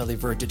ultimately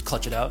Ver did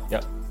clutch it out.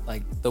 Yeah,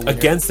 like the winner.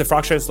 Against the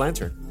Fractured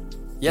Lantern.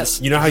 Yes,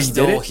 you know how he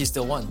did it. He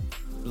still won.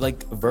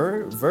 Like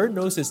Ver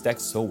knows his deck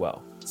so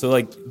well. So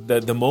like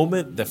the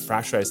moment the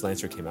Fractured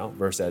Lantern came out,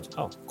 Ver said,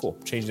 "Oh, cool,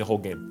 changing the whole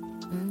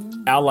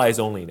game. Allies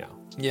only now."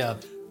 Yeah.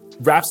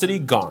 Rhapsody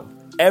gone.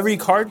 Every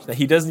card that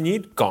he doesn't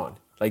need gone.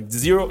 Like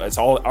 0. It's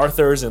all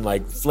Arthur's and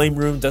like Flame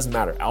Room doesn't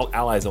matter.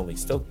 Allies only.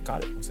 Still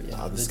got it. I was like,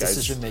 wow, this the guy's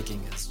decision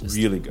making is just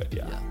really good.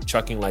 Yeah.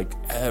 Chucking like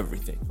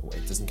everything away.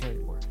 Doesn't care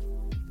anymore.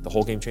 The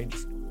whole game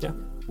changes. Yeah.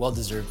 well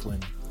deserved win.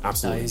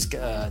 Absolutely. He's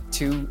a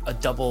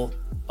double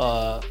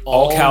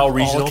all Cal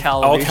regional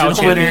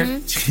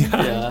winner.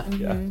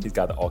 Yeah. He's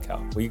got the all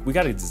Cal. We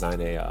got to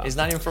design a. He's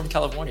not even from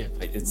California.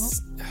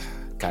 It's.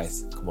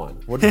 Guys, come on.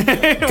 We're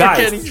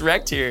getting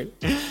wrecked here.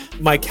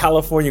 My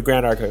California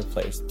Grand Archive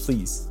players,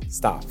 please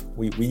stop.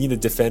 We need to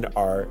defend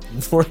our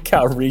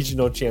NorCal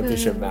Regional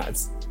Championship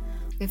mats.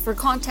 Okay, for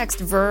context,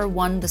 Ver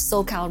won the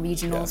SoCal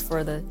Regionals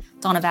for the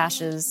Dawn of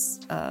Ashes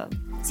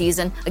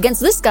season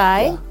against this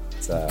guy.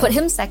 Put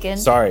him second.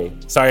 Sorry,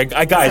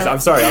 guys. I'm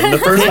sorry. I'm the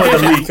first one to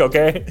leak.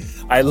 Okay,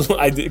 I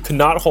could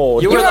not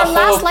hold. You were the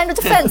last line of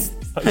defense.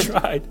 I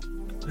tried.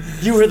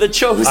 You were the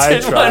chosen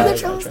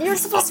one. You're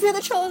supposed to be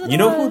the chosen one. You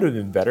know who would have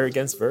been better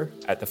against Ver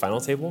at the final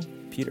table?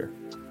 Peter.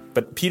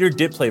 But Peter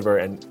did play Ver,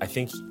 and I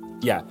think,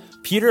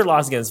 Peter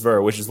lost against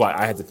Ver, which is why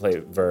I had to play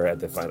Ver at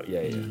the final.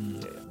 Yeah.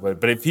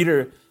 But if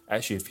Peter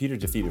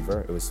defeated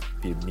Ver, it was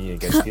me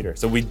against Peter.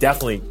 So we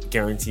definitely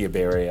guarantee a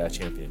Bay Area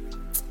champion.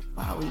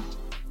 Wow.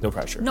 No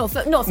pressure. No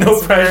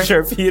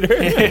pressure, Peter.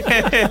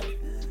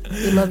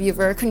 We love you,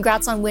 Ver.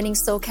 Congrats on winning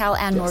SoCal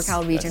and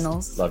NorCal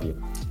Regionals. Yes, love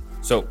you.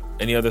 So,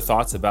 any other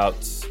thoughts about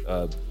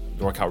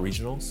NorCal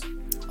Regionals?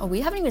 Oh,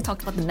 we haven't even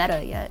talked about the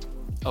meta yet.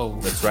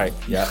 Oh, that's right.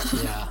 Yeah.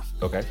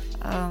 Okay.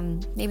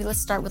 Maybe let's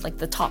start with like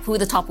who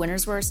the top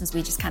winners were, since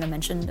we just kind of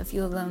mentioned a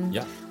few of them.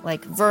 Yeah.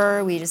 Like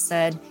Ver, we just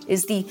said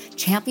is the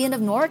champion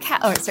of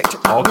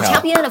the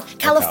champion of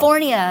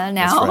California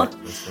now.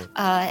 That's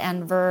right.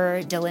 And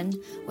Ver Dylan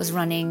was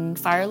running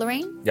Fire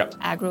Lorraine. Yep.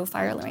 Aggro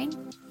Fire Lorraine.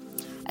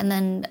 And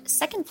then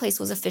second place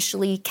was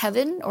officially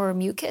Kevin or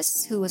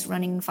Mucus, who was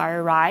running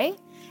Fire Rye.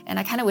 And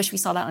I kind of wish we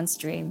saw that on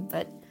stream,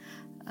 but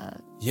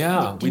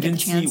we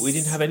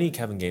didn't have any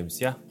Kevin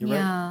games. Yeah, you're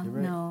right.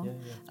 No.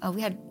 Yeah.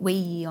 We had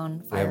Wei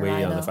on Fire Rye. We had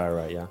Wei on though. the Fire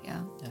Rye. Yeah.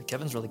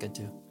 Kevin's really good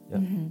too. Yeah.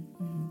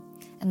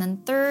 And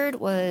then third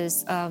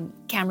was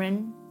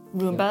Cameron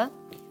Roomba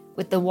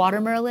with the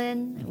Water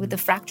Merlin, with the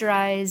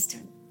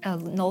fracturized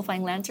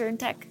nullifying lantern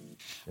tech.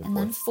 And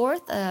then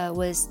fourth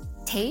was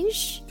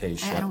Tej.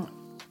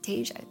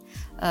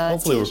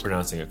 Hopefully we're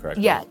pronouncing it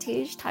correctly. Yeah,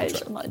 Tej.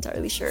 I'm not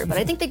entirely sure. But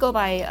I think they go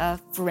by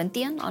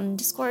Ferenthian on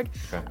Discord.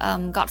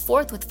 Okay. Got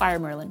fourth with Fire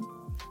Merlin.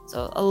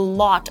 So a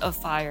lot of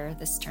fire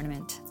this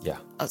tournament. Yeah.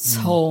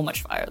 So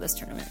much fire this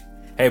tournament.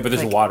 Hey, but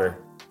there's water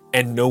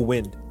and no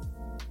wind.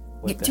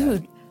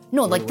 Dude,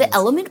 no, like the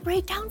element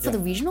breakdown for the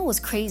regional was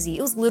crazy.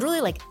 It was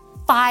literally like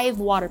 5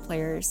 water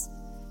players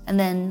and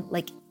then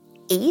like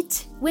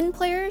 8 wind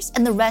players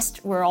and the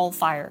rest were all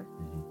fire.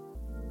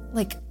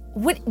 Like,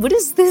 what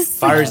is this?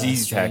 Fire is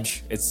easy tech.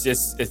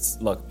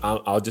 Look,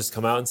 I'll just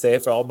come out and say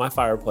it for all my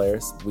fire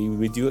players.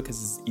 We do it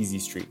because it's easy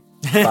street.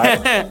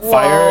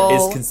 Fire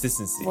is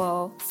consistency.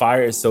 Whoa.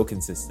 Fire is so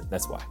consistent.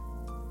 That's why.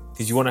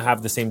 Because you want to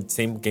have the same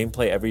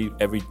gameplay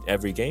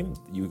every game.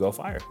 You go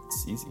fire.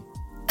 It's easy.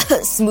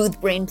 Smooth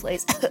brain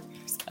plays.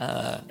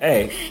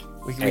 Hey.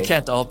 We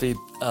can't all be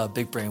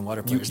big brain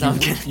water players. No, I'm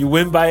kidding. You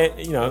win by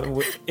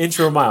inch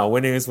or a mile.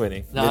 Winning is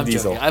winning. No, Vin I'm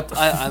Diesel. joking.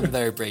 I'm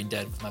very brain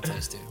dead with my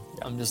plays too.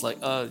 I'm just like,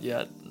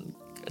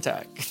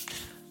 attack.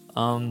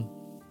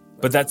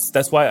 But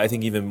that's why I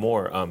think even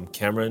more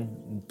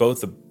Cameron,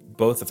 both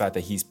the fact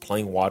that he's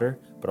playing water,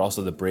 but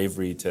also the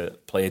bravery to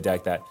play a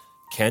deck that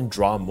can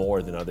draw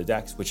more than other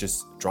decks, which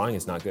is drawing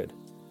is not good.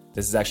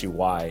 This is actually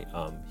why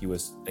he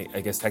was, I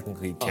guess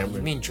technically Cameron.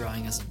 You mean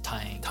drawing as in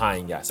tying?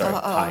 Tying, yeah. Sorry,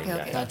 tying, okay, yeah,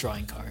 okay. yeah. Not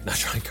drawing cards. Not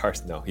drawing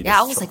cards. No, he Yeah, I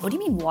just was like, what do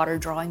you mean water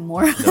drawing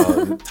more?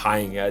 no,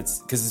 tying. Yeah, it's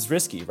because it's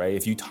risky, right?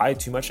 If you tie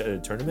too much at a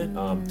tournament,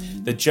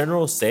 the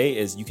general say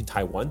is you can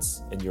tie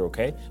once and you're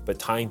okay, but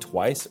tying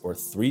twice or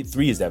three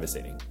is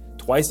devastating.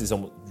 Twice is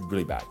almost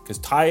really bad because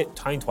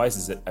tying twice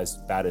is as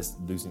bad as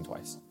losing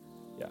twice.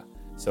 Yeah,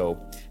 so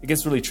it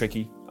gets really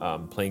tricky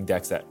playing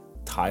decks that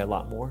tie a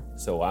lot more.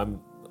 So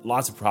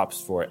lots of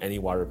props for any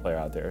water player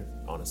out there,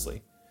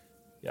 honestly.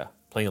 Yeah,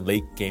 playing a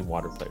late game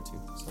water player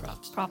too. So.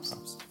 Props.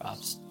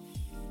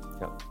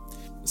 Yeah.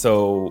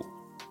 So,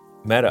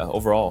 meta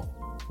overall,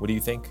 what do you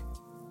think?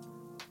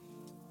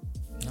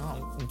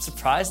 No, I'm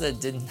surprised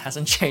that it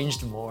hasn't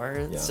changed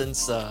more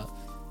since the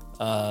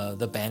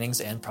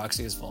bannings and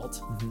Proxy's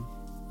Vault.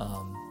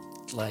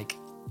 Like,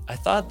 I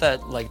thought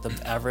that like the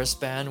Avarice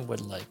ban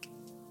would like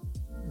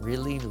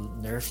really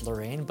nerf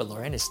Lorraine, but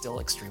Lorraine is still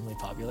extremely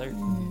popular.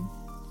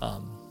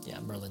 Yeah,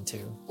 Merlin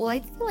too. Well, I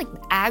feel like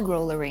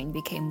aggro Lorraine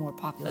became more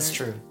popular. That's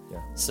true. Yeah.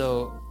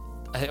 So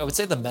I would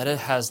say the meta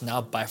has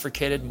now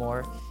bifurcated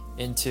more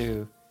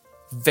into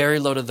very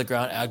low to the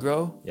ground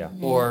aggro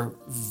or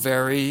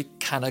very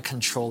kind of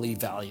control-y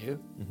value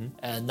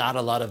and not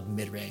a lot of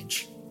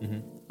mid-range.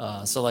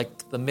 So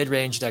like the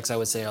mid-range decks I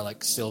would say are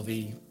like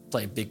Sylvie,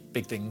 play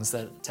big things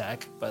that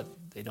attack, but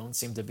they don't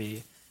seem to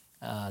be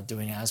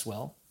doing as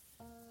well.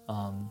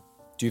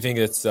 Do you think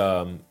it's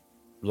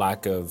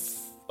lack of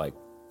like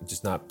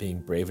just not being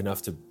brave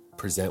enough to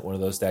present one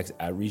of those decks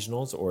at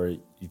regionals, or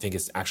you think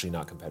it's actually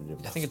not competitive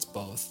enough? I think it's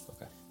both.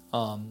 Okay.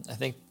 I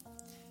think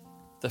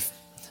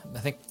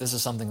this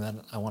is something that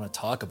I want to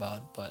talk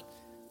about, but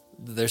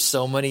there's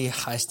so many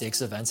high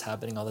stakes events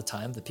happening all the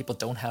time that people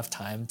don't have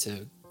time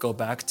to go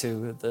back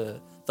to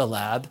the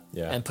lab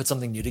and put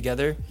something new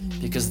together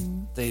because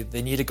they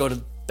need to go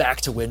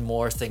back to win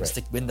more things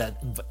to win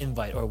that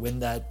invite or win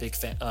that big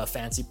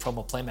fancy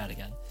promo playmat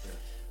again.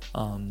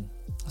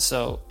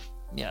 So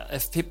yeah,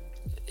 if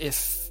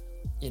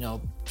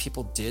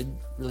people did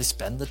really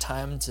spend the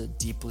time to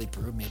deeply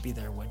brew, maybe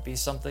there would be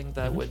something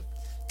that would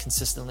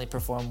consistently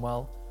perform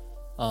well.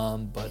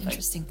 But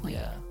Interesting point.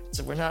 Yeah.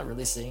 So we're not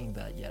really seeing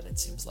that yet, it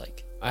seems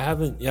like. I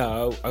haven't.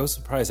 Yeah, I was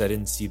surprised I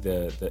didn't see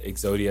the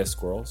Exodia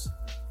squirrels.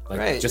 Like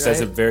Right, just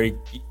as a very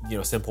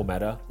simple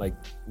meta, like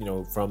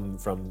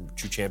from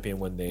True Champion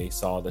when they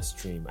saw the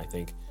stream, I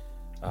think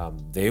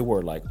they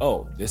were like,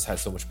 oh, this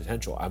has so much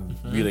potential. I'm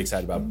really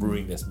excited about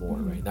brewing this more.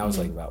 Right, and that was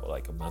like about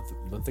like a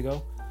month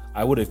ago.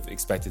 I would have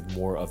expected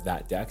more of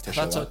that deck to I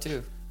show thought so up.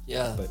 too.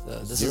 Yeah,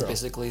 this is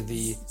basically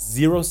the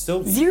Zero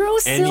Sylvie. Zero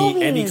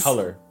Any Sylvies.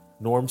 color.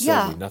 Norm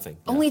Sylvie, nothing.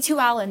 Yeah. Only 2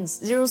 Allens,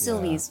 0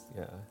 Sylvies.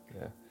 Yeah.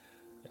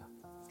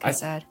 Kind of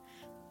sad.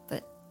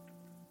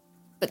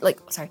 But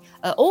like, sorry.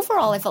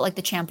 Overall, I felt like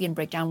the champion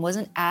breakdown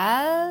wasn't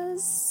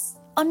as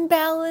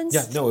unbalanced.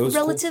 Yeah, no, it was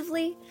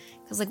relatively.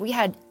 Because like we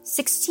had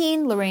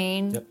 16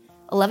 Lorraine,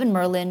 11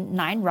 Merlin,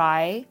 9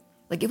 Rye.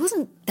 Like it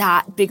wasn't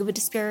that big of a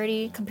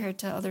disparity compared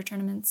to other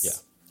tournaments. Yeah.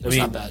 It's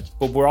not bad.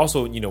 But we're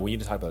also, we need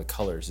to talk about the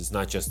colors. It's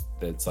not just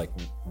that it's like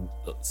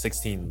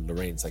 16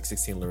 Lorraines, like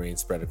 16 Lorraines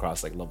spread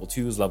across like level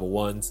 2s, level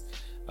 1s,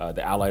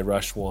 the Ally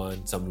Rush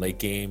one, some late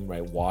game,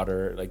 right?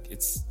 Water, like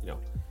it's,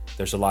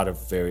 there's a lot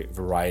of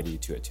variety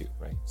to it too,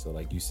 right? So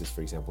like Eustace, for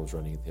example, is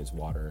running his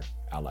Water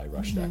Ally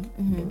Rush deck,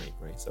 Lorraine,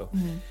 right? So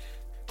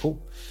cool.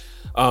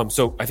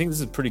 So I think this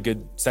is a pretty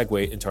good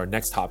segue into our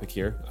next topic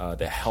here,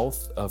 the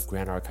health of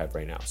Grand Archive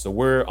right now. So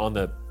we're on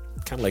the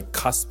kind of like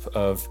cusp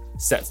of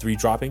set 3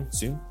 dropping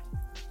soon.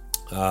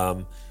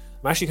 I'm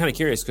actually kind of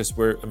curious because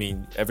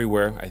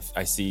everywhere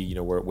I see,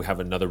 we have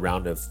another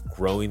round of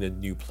growing the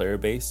new player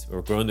base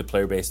or growing the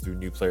player base through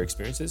new player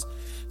experiences.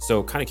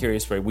 So kind of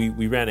curious, right?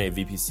 We ran a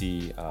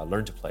VPC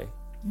Learn to Play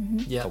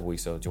a couple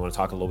weeks ago. Do you want to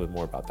talk a little bit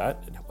more about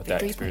that and what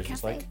that experience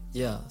was like?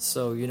 Yeah.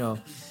 So,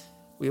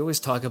 we always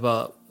talk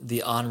about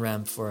the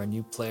on-ramp for a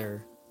new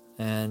player.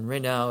 And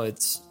right now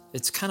it's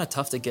kind of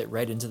tough to get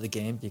right into the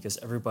game because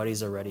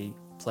everybody's already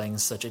playing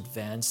such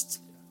advanced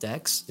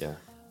decks. Yeah.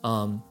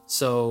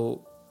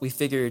 So we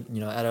figured,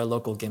 at our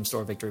local game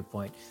store, Victory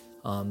Point,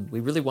 we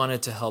really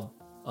wanted to help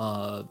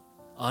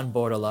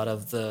onboard a lot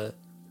of the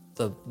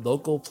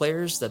local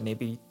players that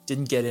maybe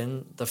didn't get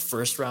in the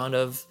first round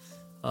of,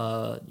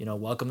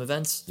 welcome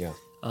events. Yeah.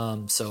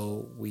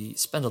 So we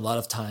spend a lot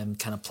of time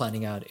kind of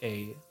planning out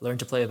a learn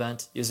to play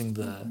event using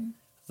the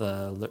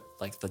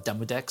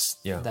demo decks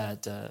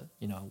that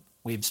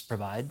Weebs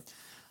provide,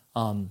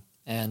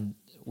 and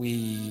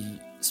we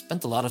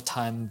spent a lot of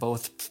time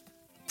both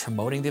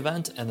promoting the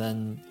event, and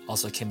then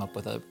also came up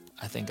with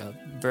I think a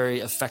very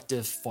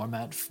effective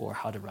format for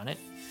how to run it.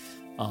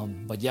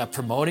 But yeah,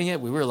 promoting it,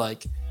 we were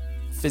like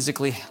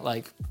physically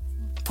like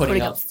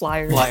putting up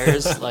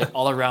flyers like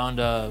all around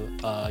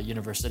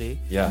university.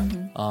 Yeah.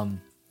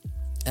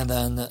 And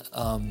then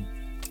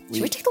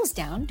should we take those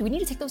down? Do we need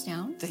to take those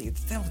down?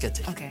 they'll get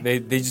taken. Okay.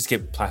 They just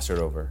get plastered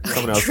over.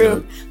 Someone else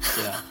True.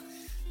 Yeah.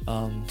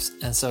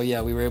 And so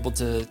yeah, we were able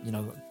to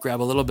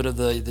grab a little bit of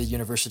the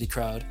university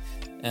crowd,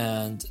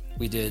 and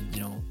we did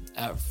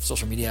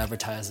social media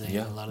advertising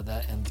and a lot of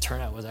that, and the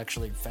turnout was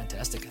actually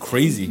fantastic.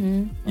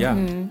 Crazy. Yeah.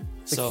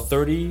 It's So like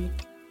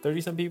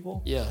 30 some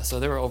people. yeah, so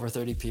there were over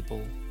 30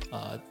 people,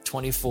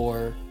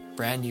 24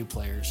 brand new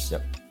players,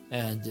 Yep.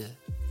 and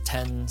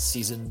 10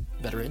 seasoned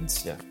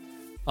veterans. Yeah.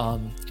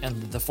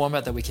 And the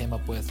format that we came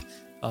up with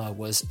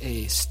was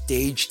a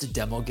staged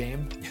demo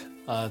game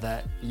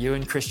that you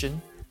and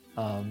Christian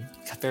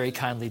very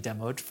kindly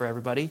demoed for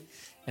everybody,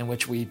 in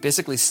which we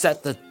basically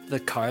set the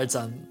cards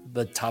on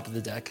the top of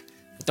the deck.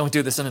 Don't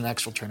do this in an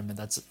actual tournament;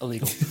 that's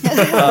illegal.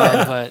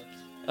 But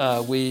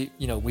we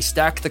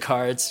stacked the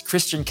cards.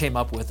 Christian came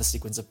up with a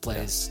sequence of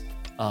plays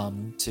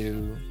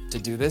to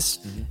do this,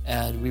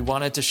 and we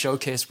wanted to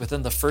showcase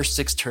within the first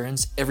 6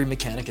 turns every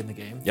mechanic in the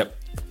game. Yep.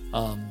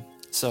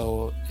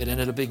 So it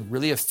ended up being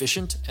really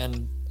efficient,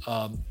 and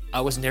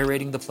I was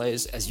narrating the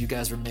plays as you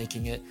guys were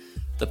making it.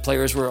 The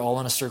players were all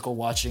in a circle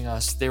watching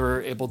us. They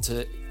were able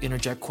to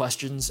interject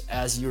questions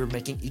as you were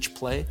making each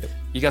play. Yep.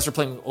 You guys were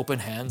playing with open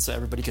hands so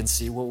everybody can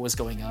see what was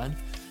going on.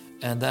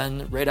 And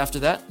then right after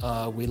that,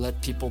 we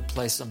let people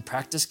play some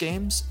practice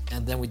games,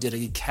 and then we did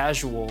a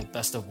casual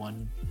best of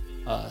 1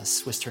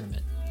 Swiss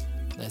tournament.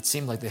 It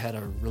seemed like they had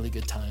a really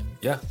good time.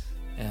 Yeah.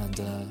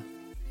 And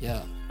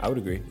yeah. I would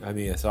agree. I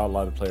mean, I saw a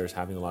lot of players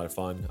having a lot of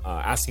fun,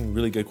 asking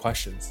really good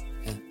questions.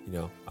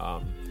 Yeah.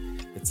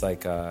 It's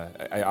like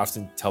I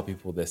often tell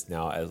people this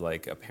now as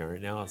like a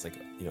parent now. It's like,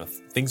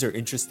 things are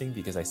interesting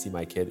because I see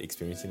my kid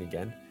experiencing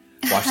again.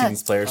 Watching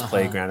these players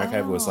play Grand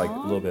Archive was like a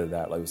little bit of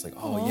that. Like it was like,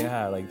 oh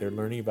yeah, like they're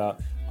learning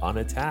about on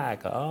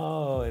attack.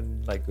 Oh,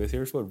 and like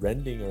here's what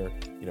rending or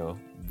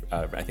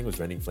I think it was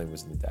Rending Flame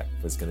was in the deck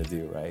was gonna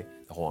do, right?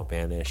 The whole on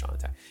banish, on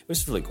attack. It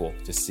was really cool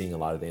just seeing a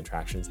lot of the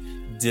interactions,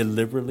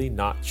 deliberately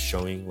not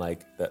showing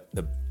like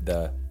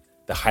the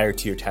higher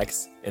tier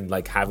text and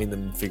like having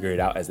them figure it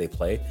out as they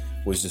play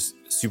was just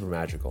super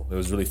magical. It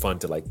was really fun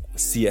to like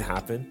see it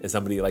happen. And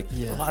somebody like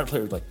a lot of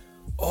players were like,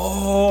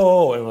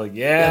 oh, and we're like,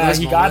 yeah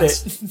he got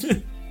it.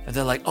 And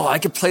they're like, oh, I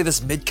could play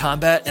this mid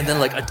combat and then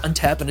like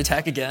untap and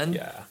attack again.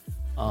 Yeah.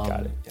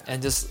 Got it. Yeah.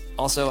 And just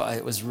also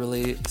I was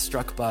really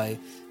struck by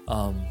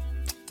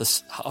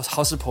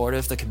how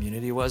supportive the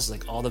community was,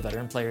 like all the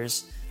veteran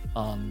players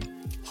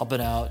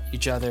helping out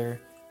each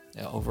other.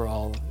 Yeah,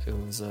 overall, it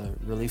was a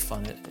really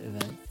fun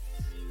event.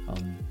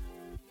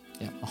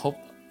 I hope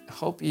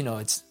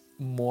it's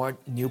more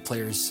new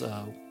players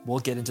will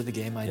get into the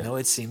game. I know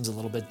it seems a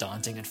little bit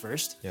daunting at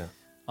first. Yeah.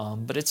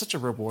 But it's such a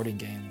rewarding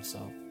game. So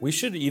we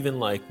should even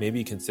like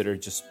maybe consider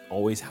just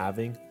always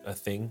having a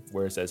thing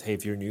where it says, hey,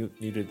 if you're new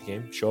to the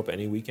game, show up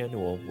any weekend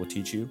and we'll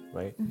teach you,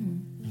 right?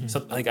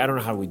 So, like I don't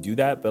know how we do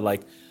that, but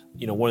like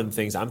one of the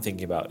things I'm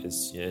thinking about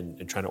is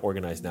and trying to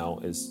organize now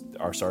is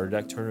our starter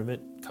deck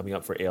tournament coming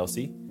up for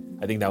ALC.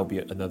 I think that would be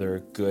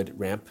another good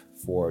ramp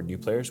for new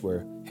players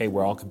where, hey,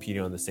 we're all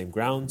competing on the same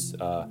grounds.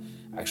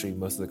 Actually,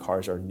 most of the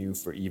cards are new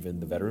for even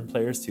the veteran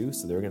players too,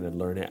 so they're going to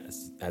learn it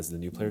as the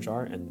new players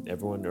are, and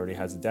everyone already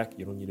has a deck.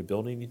 You don't need to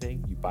build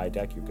anything. You buy a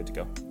deck, you're good to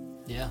go.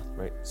 Yeah.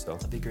 Right? So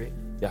that'd be great.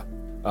 Yeah.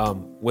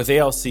 With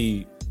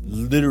ALC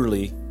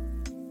literally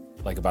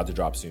like about to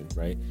drop soon,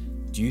 right?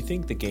 Do you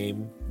think the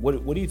game,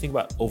 what do you think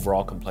about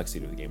overall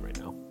complexity of the game right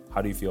now?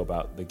 How do you feel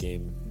about the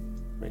game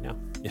right now?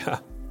 Yeah.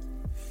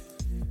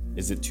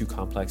 Is it too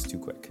complex, too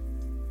quick?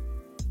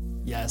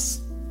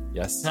 Yes.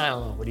 Yes? I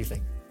don't know. What do you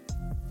think?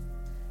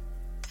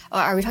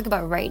 Are we talking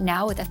about right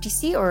now with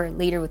FTC or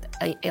later with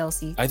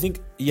ALC? I think,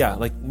 yeah,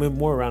 like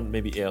more around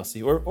maybe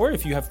ALC. Or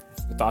if you have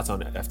thoughts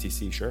on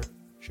FTC, sure.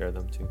 Share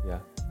them too, yeah.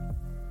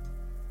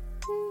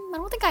 I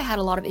don't think I had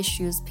a lot of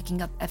issues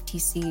picking up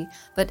FTC,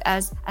 but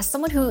as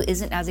someone who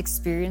isn't as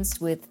experienced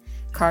with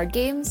card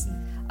games,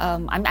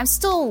 I'm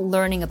still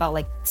learning about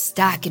like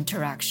stack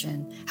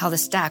interaction, how the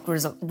stack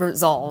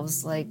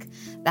resolves. Like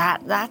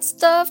that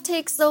stuff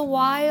takes a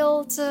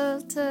while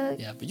to.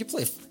 Yeah, but you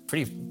play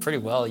pretty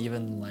well,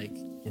 even like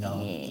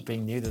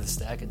being new to the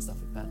stack and stuff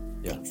like that.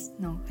 Yeah. Thanks.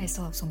 No, I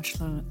still have so much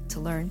to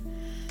learn.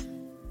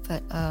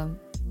 But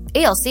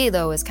ALC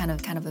though is kind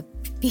of a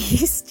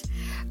beast.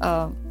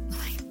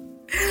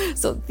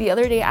 So the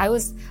other day I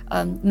was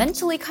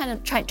mentally kind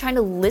of trying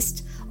to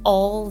list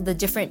all the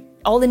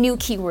new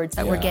keywords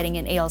that we're getting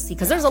in ALC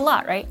because there's a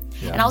lot, right?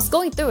 Yeah. And I was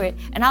going through it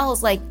and I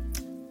was like,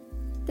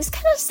 this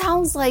kind of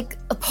sounds like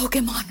a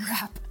Pokemon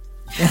rap.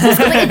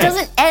 Like, it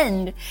doesn't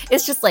end.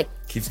 It's just like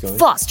keeps going.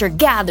 Foster,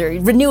 gather,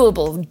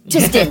 renewable,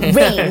 distant,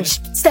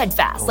 range,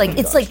 steadfast. Like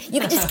it's like you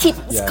can just keep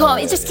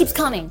it just keeps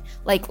coming.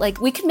 Like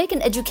we could make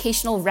an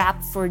educational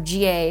rap for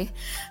GA.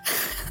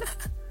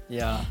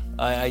 Yeah,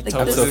 I Like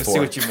totally this- see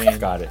what you mean.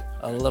 Got it.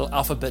 A little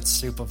alphabet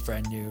soup of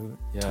brand new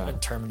Yeah.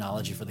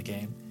 terminology for the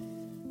game.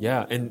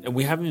 Yeah, and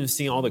we haven't even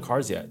seen all the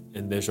cards yet,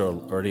 and there's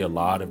already a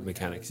lot of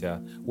mechanics. Yeah,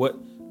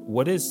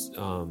 what is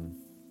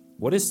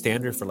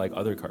standard for like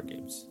other card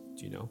games?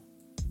 Do you know,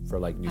 for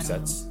like new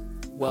sets?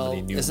 How Well,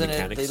 many new isn't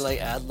mechanics? it they like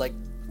add like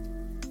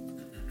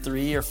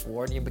 3 or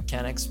 4 new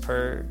mechanics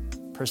per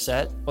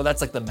set? Well,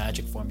 that's like the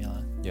Magic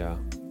formula. Yeah,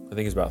 I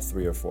think it's about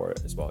 3 or 4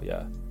 as well.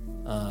 Yeah,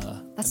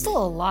 That's still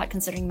a lot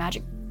considering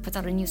Magic puts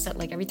out a new set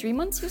like every 3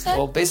 months, you said?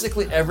 Well,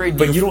 basically every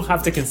but new you don't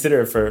have to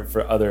consider it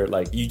for other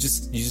like you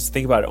just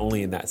think about it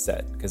only in that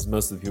set because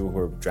most of the people who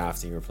are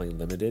drafting or playing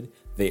limited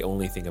they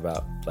only think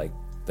about like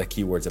the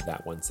keywords of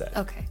that one set.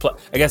 Okay.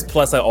 I guess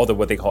plus like, all the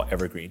what they call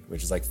evergreen,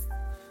 which is like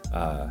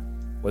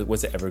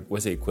what's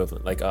the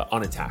equivalent? Like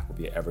on attack would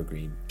be an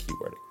evergreen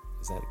keyword.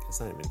 It's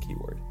not even a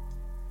keyword.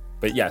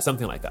 But yeah,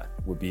 something like that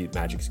would be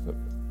Magic's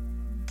equivalent.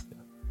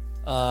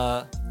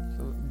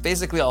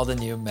 basically all the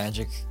new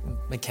Magic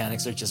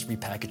mechanics are just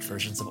repackaged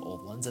versions of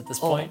old ones at this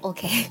point.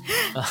 Okay.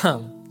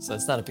 So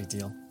it's not a big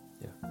deal.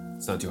 Yeah,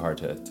 it's not too hard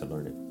to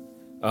learn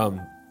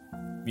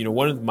it.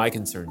 One of my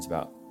concerns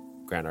about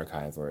Grand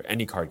Archive or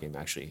any card game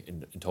actually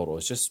in total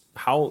is just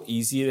how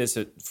easy it is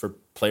for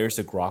players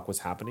to grok what's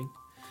happening.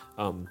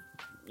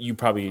 You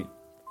probably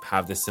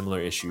have this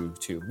similar issue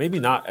too. Maybe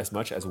not as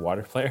much as a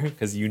water player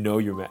because you know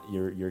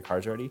your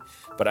cards already.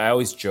 But I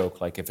always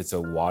joke like if it's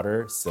a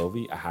water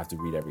Sylvie, I have to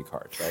read every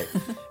card, right?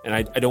 And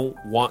I don't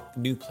want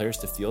new players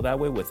to feel that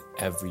way with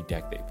every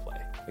deck they play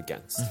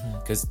against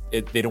because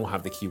they don't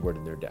have the keyword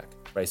in their deck,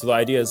 right? So the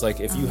idea is like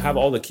if you have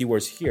all the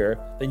keywords here,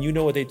 then you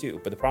know what they do.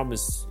 But the problem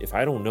is if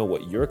I don't know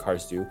what your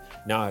cards do,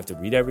 now I have to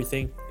read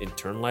everything,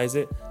 internalize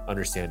it,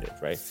 understand it,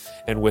 right?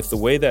 And with the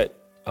way that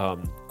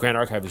Grand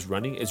Archive is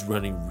running, it's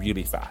running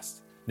really fast.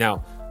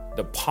 Now,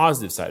 the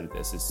positive side of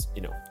this is,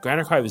 Grand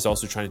Archive is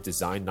also trying to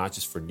design not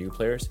just for new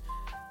players.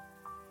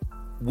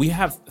 We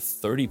have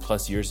 30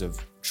 plus years of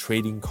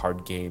trading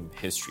card game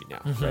history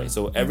now, right?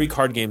 So every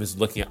card game is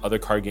looking at other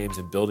card games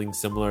and building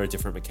similar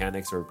different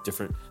mechanics or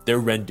their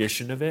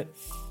rendition of it.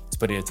 It's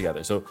putting it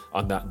together. So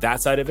on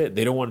that side of it,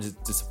 they don't want to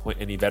disappoint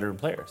any veteran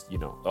players.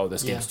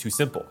 This game's too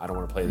simple. I don't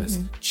want to play this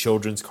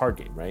children's card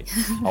game, right?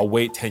 I'll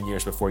wait 10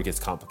 years before it gets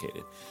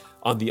complicated.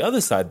 On the other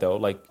side, though,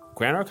 like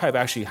Grand Archive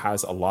actually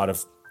has a lot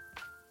of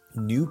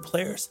new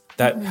players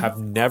that have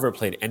never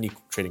played any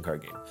trading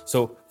card game.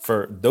 So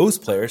for those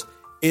players,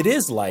 it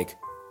is like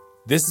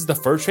this is the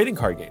first trading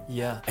card game.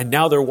 Yeah. And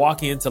now they're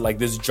walking into like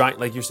this giant,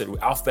 like you said,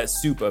 alphabet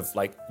soup of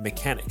like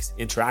mechanics,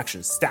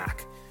 interactions,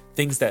 stack,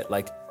 things that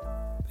like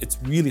it's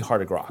really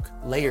hard to grok.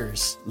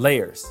 Layers.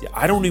 Yeah,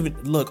 I don't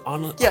even look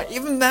on. Yeah,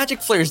 even Magic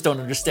players don't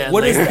understand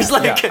What is layers.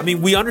 that? I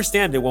mean, we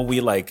understand it when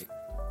we like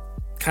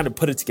kind of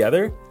put it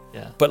together.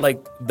 Yeah. But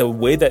like the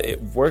way that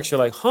it works, you're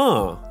like,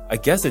 I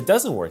guess it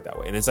doesn't work that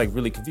way. And it's like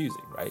really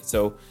confusing, right?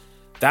 So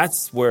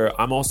that's where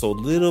I'm also a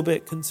little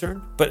bit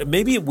concerned. But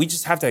maybe we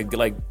just have to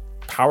like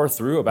power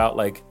through about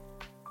like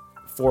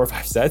 4 or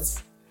 5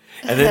 sets.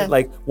 And then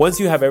like once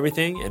you have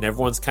everything and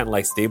everyone's kind of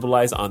like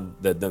stabilized on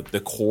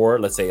the core,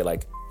 let's say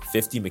like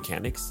 50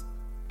 mechanics,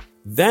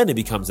 then it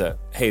becomes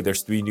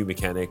there's 4 new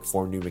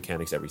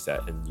mechanics every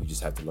set, and you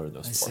just have to learn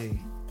those 4. I see.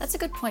 That's a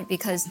good point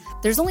because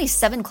there's only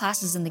 7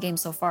 classes in the game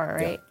so far,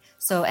 right? Yeah.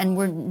 So, and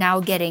we're now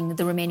getting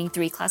the remaining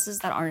 3 classes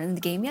that aren't in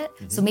the game yet.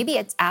 So maybe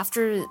it's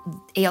after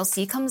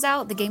ALC comes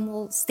out, the game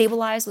will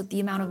stabilize with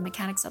the amount of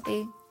mechanics that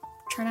they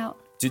churn out.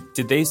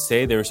 Did they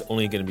say there's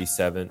only going to be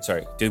 7?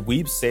 Sorry, did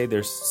Weeb say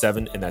there's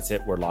 7 and that's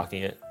it? We're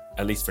locking it,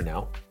 at least for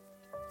now?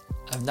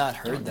 I've not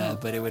heard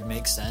that, but it would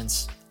make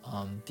sense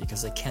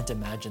because I can't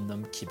imagine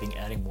them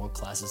adding more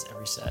classes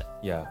every set.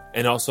 Yeah,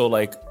 and also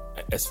like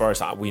as far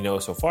as we know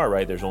so far,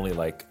 right? There's only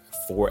like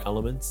 4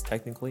 elements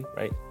technically,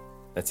 right?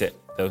 That's it.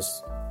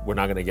 Those we're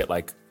not going to get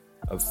like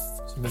a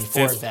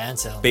 5th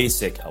advanced elements.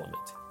 Basic element.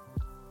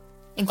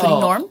 Including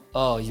Norm?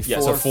 Oh,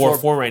 So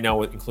four right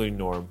now, including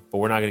Norm, but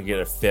we're not going to get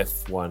a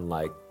 5th one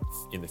like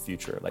in the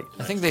future. Like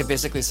I think they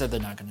basically said they're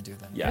not going to do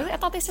that. Yeah, Really? I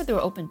thought they said they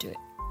were open to it.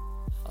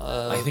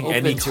 I think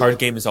any card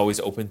game is always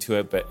open to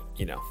it, but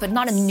But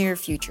not in the near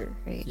future,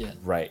 right? Yeah.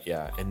 Right,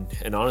 yeah.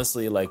 And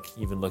honestly, like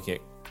even looking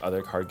at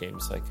other card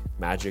games, like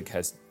Magic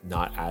has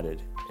not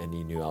added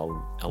any new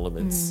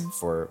elements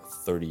for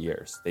 30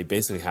 years. They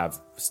basically have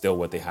still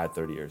what they had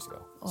 30 years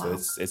ago. Wow.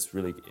 So it's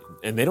really,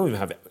 and they don't even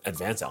have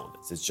advanced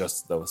elements. It's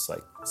just those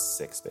like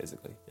 6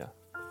 basically. Yeah.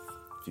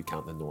 If you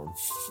count the Norm.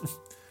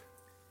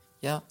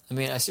 Yeah. I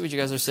mean, I see what you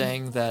guys are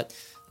saying that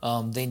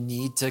they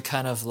need to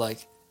kind of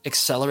like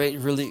accelerate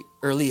really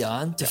early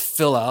on to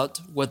fill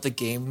out what the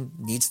game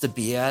needs to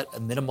be at a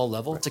minimal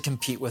level to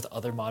compete with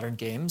other modern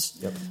games.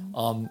 Yep.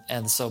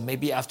 And so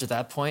maybe after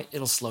that point,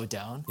 it'll slow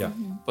down. Yeah.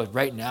 But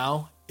right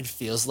now, it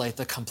feels like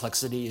the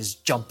complexity is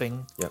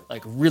jumping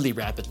like really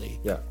rapidly.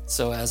 Yeah.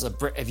 So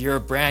if you're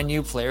a brand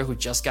new player who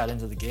just got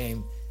into the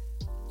game,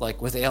 like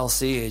with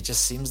ALC, it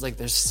just seems like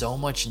there's so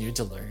much new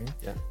to learn.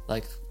 Yeah.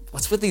 Like,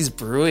 what's with these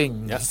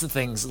brewing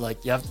things?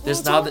 Like,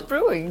 there's now that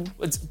brewing.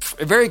 it's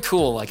very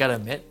cool, I gotta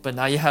admit. But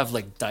now you have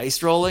like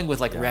dice rolling with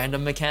like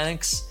random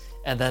mechanics,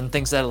 and then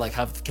things that like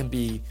can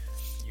be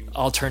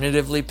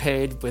alternatively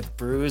paid with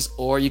brews,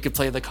 or you could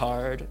play the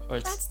card, or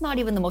That's not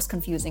even the most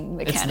confusing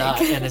mechanic. it's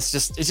not, and it's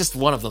just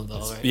one of them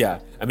though, right? Yeah,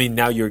 I mean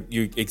now you're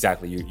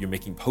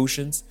making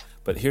potions.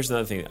 But here's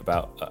another thing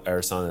about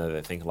Arisana that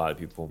I think a lot of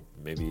people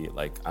maybe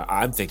like.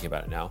 I'm thinking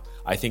about it now.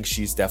 I think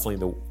she's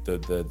definitely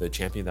the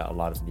champion that a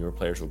lot of newer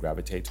players will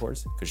gravitate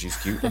towards because she's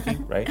cute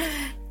looking, right?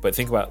 But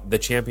think about the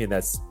champion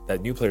that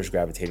new players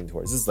gravitating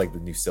towards. This is like the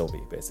new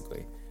Sylvie,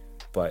 basically.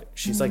 But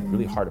she's like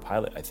really hard to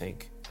pilot, I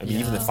think. I mean,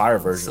 even the fire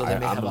version, so they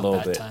may I'm have a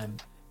little bit time.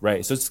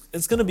 right. So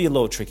it's going to be a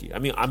little tricky. I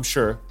mean, I'm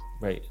sure,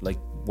 right? Like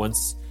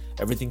once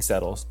everything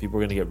settles, people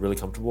are going to get really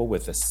comfortable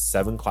with the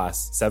seven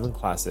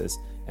classes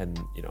and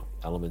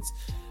elements.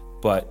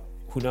 But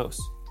who knows,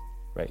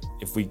 right?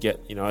 If we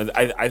get,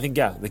 I think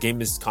the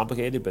game is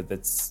complicated, but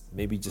that's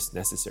maybe just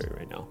necessary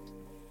right now.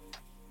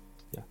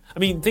 Yeah, I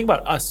mean, think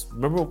about us.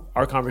 Remember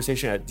our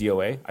conversation at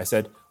DOA? I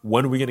said,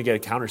 when are we going to get a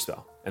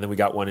counterspell? And then we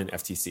got one in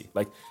FTC.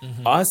 Like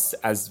us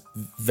as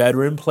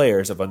veteran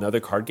players of another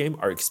card game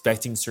are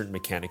expecting certain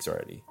mechanics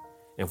already.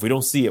 And if we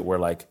don't see it, we're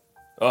like,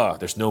 oh,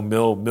 there's no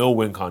mill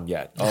WinCon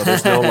yet. Oh,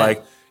 there's no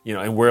like,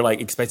 and we're like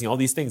expecting all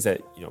these things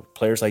that,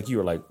 players like you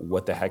are like,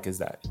 what the heck is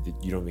that?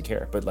 You don't even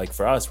care. But like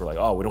for us, we're like,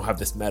 oh, we don't have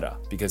this meta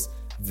because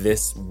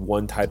this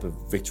one type of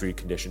victory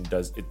condition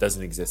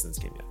doesn't exist in this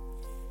game yet.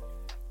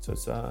 So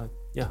it's,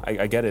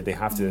 I get it. They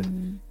have to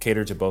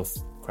cater to both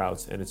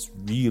crowds and it's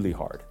really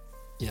hard.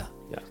 Yeah.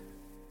 Yeah.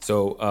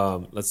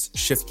 So let's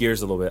shift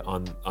gears a little bit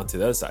onto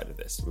the other side of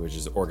this, which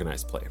is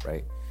organized play,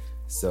 right?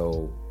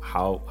 So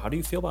how do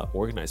you feel about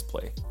organized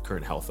play,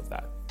 current health of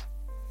that?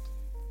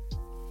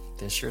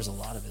 This year's a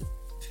lot of it.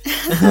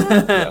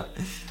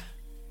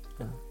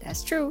 Yeah.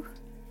 That's true.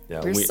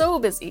 Yeah, We're so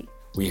busy.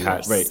 We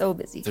had right. So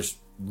busy. There's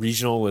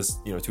regional was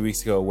 2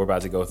 weeks ago. We're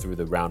about to go through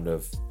the round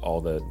of all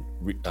the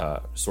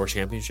store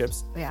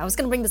championships. Yeah, I was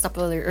gonna bring this up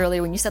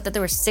earlier when you said that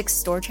there were 6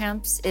 store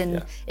champs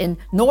in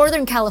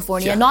Northern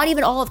California, Yeah. not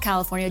even all of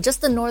California,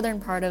 just the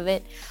northern part of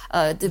it.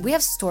 We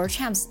have store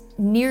champs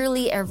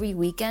nearly every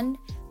weekend,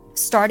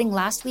 starting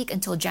last week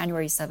until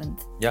January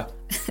 7th. Yeah.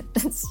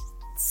 It's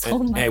so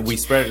much. And we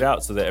spread it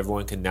out so that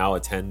everyone can now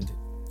attend,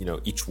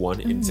 each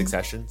one in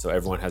succession. So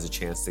everyone has a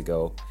chance to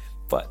go.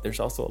 But there's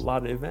also a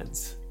lot of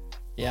events.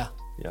 Yeah.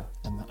 Yeah.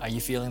 Are you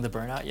feeling the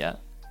burnout yet?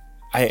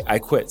 I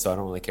quit, so I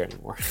don't really care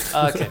anymore.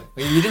 Okay.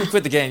 Well, you didn't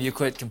quit the game. You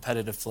quit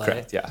competitive play.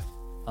 Correct. Yeah.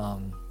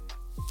 And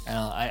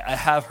I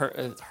have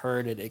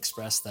heard it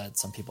expressed that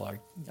some people are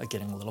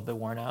getting a little bit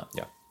worn out.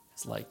 Yeah.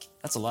 It's like,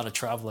 that's a lot of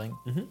traveling.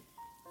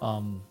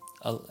 And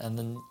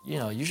then,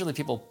 usually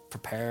people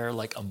prepare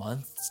like a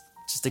month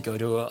just to go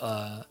to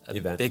a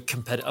Event. big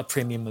a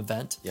premium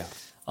event. Yeah.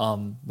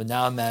 But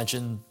now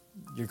imagine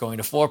you're going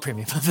to 4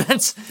 premium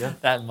events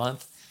that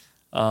month.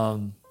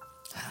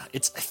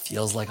 It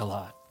feels like a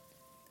lot.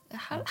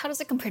 How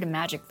does it compare to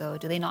Magic though?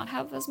 Do they not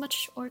have as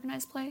much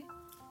organized play?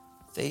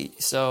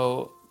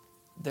 So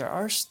there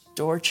are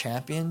store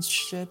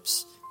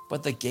championships,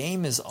 but the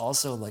game is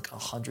also like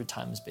 100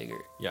 times bigger.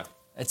 Yeah.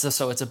 It's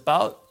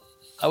about,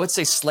 I would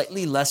say,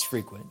 slightly less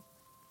frequent,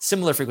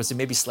 similar frequency,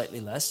 maybe slightly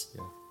less.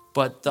 Yeah.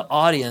 But the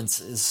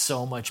audience is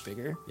so much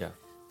bigger. Yeah.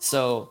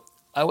 So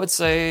I would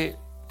say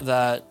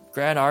that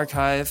Grand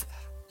Archive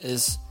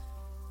is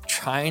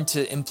trying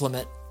to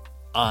implement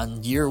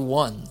on year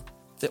 1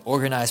 the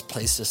organized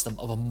play system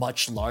of a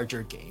much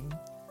larger game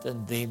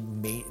than they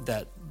may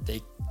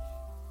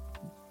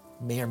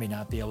or may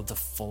not be able to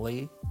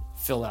fully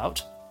fill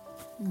out.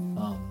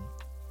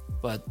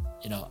 But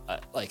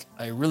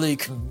I really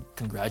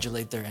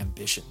congratulate their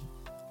ambition,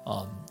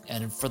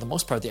 and for the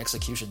most part the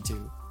execution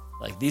too.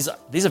 Like these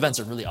events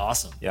are really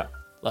awesome. Yeah.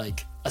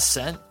 Like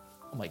Ascent,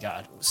 oh my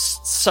god, it was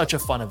such a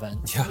fun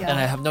event. Yeah. And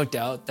I have no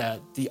doubt that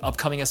the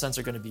upcoming Ascents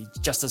are going to be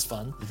just as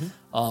fun.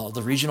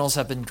 The regionals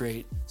have been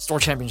great.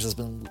 Store Champions has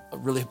been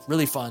really,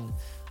 really fun.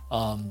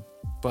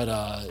 But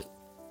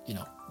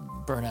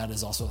burnout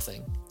is also a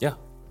thing. Yeah.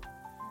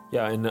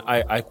 Yeah, and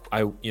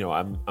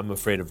I'm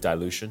afraid of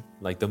dilution.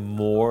 Like the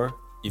more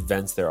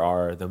events there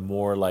are, the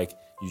more like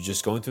you're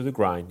just going through the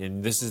grind.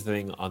 And this is the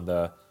thing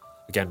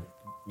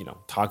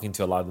talking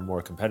to a lot of the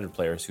more competitive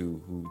players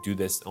who do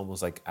this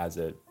almost like as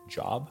a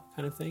job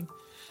kind of thing.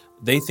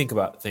 They think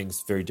about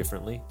things very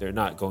differently. They're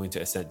not going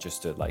to Ascent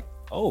just to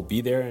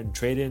be there and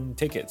trade in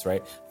tickets,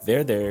 right?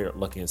 They're there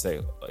looking and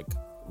say, like,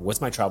 what's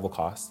my travel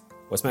cost?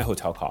 What's my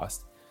hotel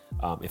cost?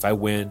 If I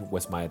win,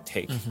 what's my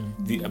take?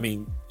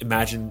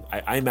 Imagine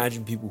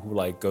people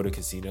who go to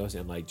casinos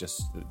and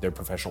they're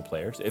professional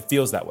players. It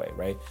feels that way,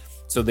 right?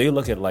 So they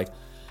look at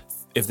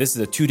if this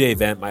is a 2-day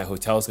event, my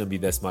hotel is going to be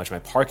this much, my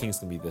parking is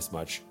going to be this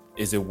much.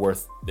 Is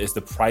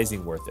the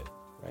pricing worth it,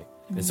 right?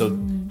 And so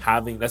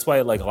that's why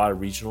a lot of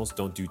regionals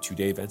don't do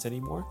 2-day events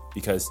anymore,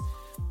 because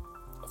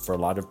for a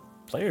lot of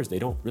players, they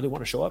don't really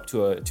want to show up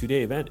to a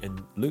 2-day event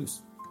and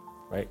lose,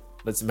 right?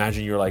 Let's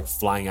imagine you're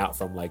flying out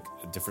from a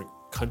different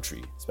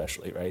country,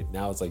 especially, right?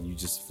 Now it's you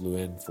just flew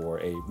in for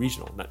a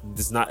regional.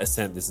 This is not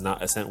Ascent. This is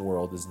not Ascent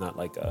World. This is not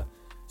a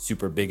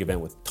super big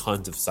event with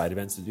tons of side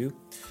events to do.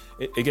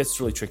 It gets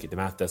really tricky. The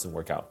math doesn't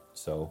work out.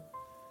 So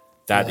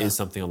that is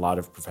something a lot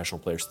of professional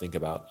players think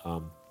about.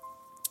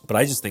 But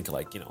I just think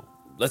like,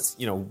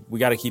 we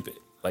got to keep it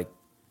like,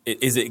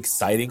 is it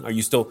exciting? Are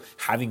you still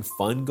having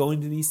fun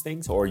going to these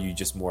things? Or are you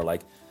just more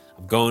like,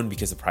 I'm going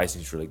because the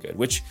pricing is really good?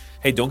 Which,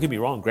 hey, don't get me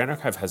wrong. Grand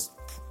Archive has,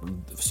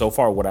 so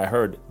far what I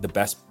heard, the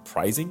best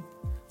pricing.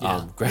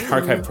 Grand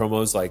Archive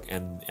promos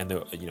and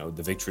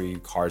the victory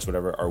cards,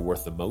 whatever, are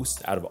worth the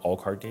most out of all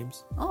card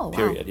games. Oh, wow.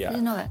 Period. Yeah. I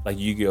didn't know that. Like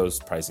Yu-Gi-Oh's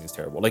pricing is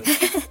terrible. Like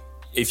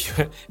if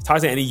you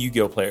talk to any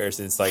Yu-Gi-Oh players,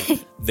 it's like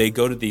they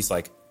go to these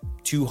like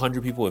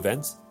 200 people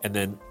events, and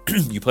then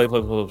you play,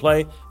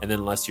 and then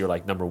unless you're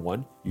like number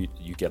one,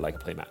 you get like a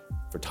playmat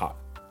for top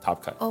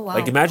cut. Oh, wow.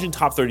 Like imagine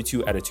top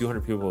 32 at a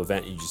 200 people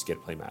event, and you just get a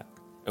playmat.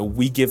 And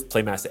we give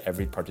playmats to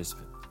every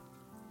participant.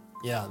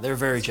 Yeah, they're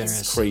very generous.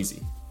 It's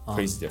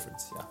crazy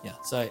difference. Yeah,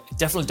 so I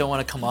definitely don't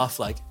want to come off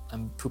like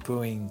I'm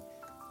poo-pooing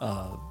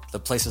the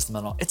play system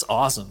at all. It's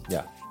awesome.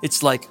 Yeah.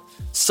 It's like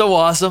so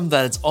awesome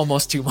that it's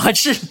almost too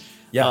much.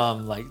 Yeah.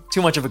 Like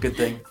too much of a good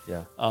thing.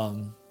 Yeah.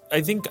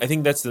 I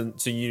think that's so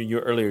you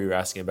earlier you were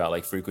asking about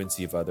like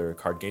frequency of other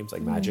card games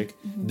like Magic.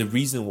 The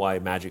reason why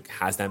Magic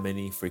has that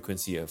many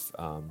frequency of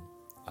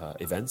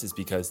events is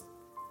because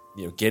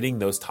getting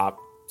those top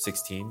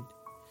 16,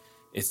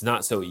 it's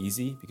not so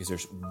easy because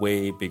there's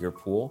way bigger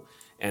pool.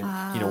 And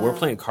we're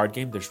playing a card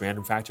game, there's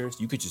random factors.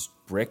 You could just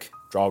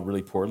draw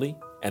really poorly,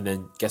 and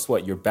then guess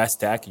what? Your best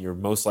deck, you're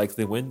most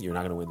likely to win, you're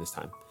not going to win this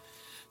time.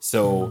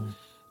 So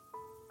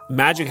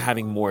Magic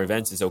having more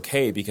events is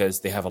okay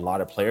because they have a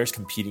lot of players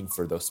competing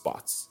for those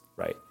spots,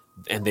 right?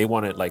 And they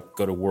want to like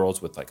go to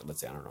Worlds with like, let's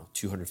say, I don't know,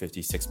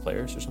 256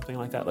 players or something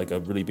like that, like a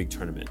really big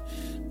tournament.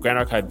 Grand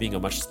Archive being a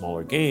much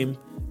smaller game,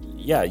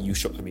 yeah, you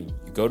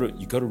go to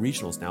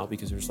regionals now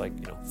because there's like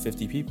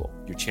 50 people.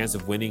 Your chance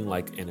of winning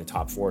like in a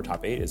top 4 or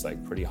top 8 is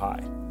like pretty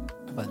high.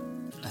 But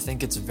I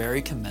think it's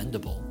very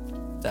commendable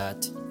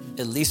that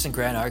at least in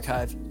Grand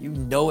Archive, you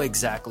know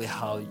exactly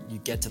how you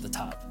get to the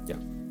top. Yeah,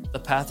 the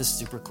path is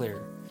super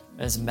clear.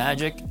 As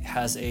Magic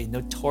has a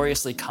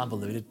notoriously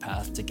convoluted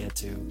path to get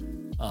to,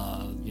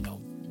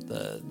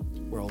 the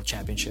World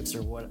Championships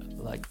or what,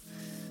 like,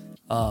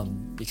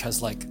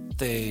 because like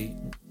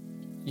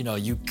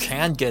you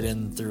can get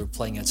in through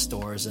playing at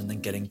stores and then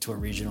getting to a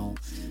regional,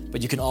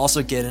 but you can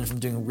also get in from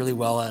doing really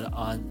well at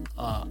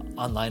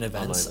online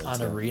events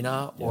on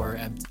Arena or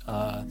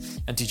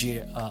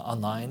MTG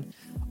Online.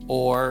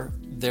 Or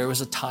there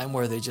was a time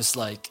where they just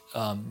like,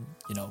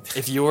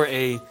 if you were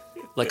a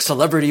like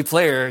celebrity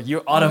player,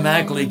 you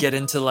automatically get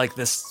into like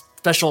this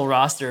special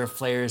roster of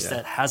players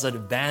that has an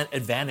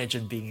advantage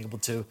in being able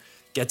to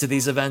get to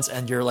these events,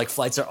 and your like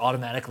flights are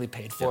automatically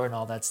paid for and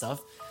all that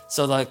stuff.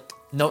 So like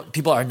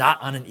people are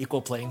not on an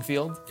equal playing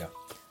field. Yeah.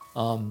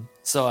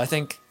 So I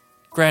think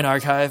Grand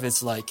Archive,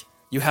 it's like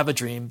you have a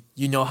dream,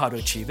 you know how to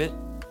achieve it.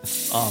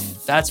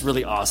 That's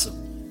really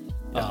awesome.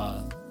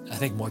 Yeah. I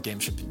think more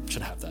games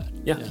should have that.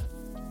 Yeah.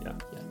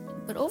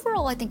 But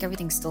overall, I think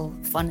everything's still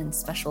fun and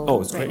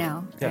special it's right great.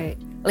 now, Yeah. right?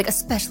 Like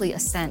especially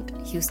Ascent,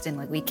 Houston.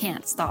 Like we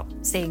can't stop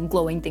saying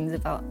glowing things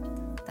about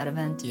that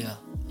event. Yeah,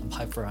 I'm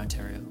hyped for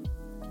Ontario.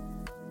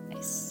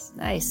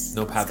 Nice.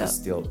 No Let's path go. is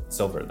still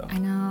silver though. I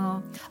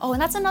know. Oh,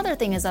 and that's another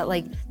thing is that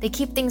like they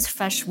keep things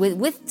fresh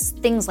with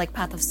things like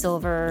Path of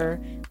Silver,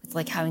 with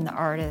like having the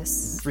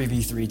artists.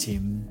 3v3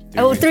 team.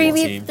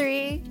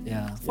 3v3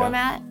 Yeah.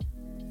 format.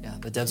 Yeah,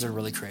 the devs are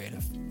really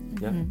creative.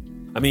 Yeah.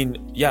 I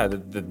mean, yeah,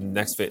 the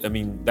next phase, I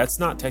mean, that's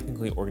not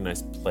technically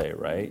organized play,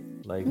 right?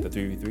 Like the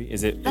 3v3?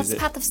 Is it? That's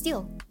Path of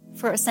Steel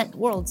for Ascent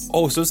Worlds.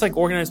 Oh, so it's like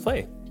organized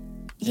play.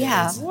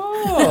 Yeah.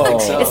 Whoa.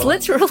 It's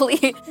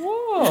literally.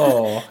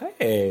 Whoa.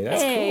 Hey,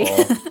 that's Hey.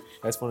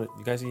 cool.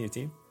 You guys need a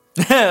team?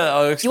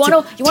 You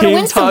want to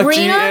win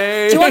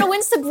Sabrina? Do you want to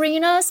win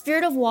Sabrina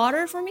Spirit of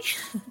Water for me?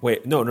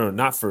 Wait, no,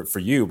 not for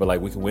you, but like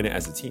we can win it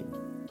as a team.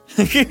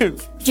 Do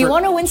you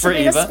want to win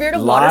Sabrina Eva? Spirit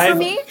of Water for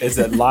me? Is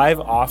a live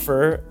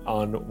offer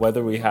on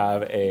whether we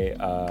have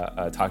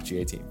a Talk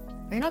GA team.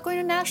 Are you not going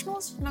to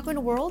nationals? You're not going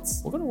to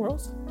Worlds? We're going to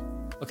Worlds.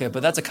 Okay,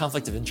 but that's a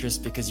conflict of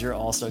interest because you're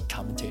also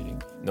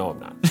commentating. No, I'm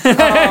not.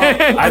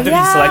 I have to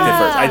be selected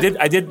first.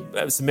 I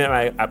did submit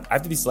I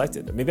have to be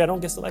selected. Maybe I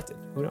don't get selected.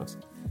 Who knows?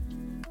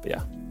 But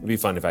yeah, it'd be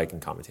fun if I can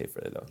commentate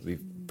for it though. It'd be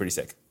pretty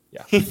sick.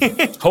 Yeah.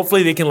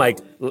 Hopefully they can like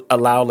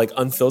allow like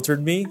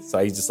unfiltered me, so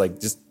I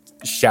just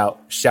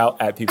shout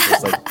at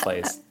people's like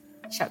plays.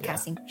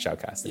 Shoutcasting.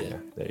 Shoutcasting. Yeah.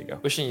 There you go.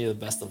 Wishing you the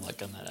best of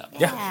luck on that app.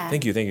 Yeah.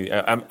 Thank you.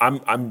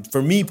 I'm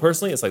for me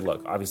personally, it's like,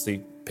 look,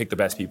 obviously pick the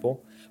best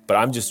people, but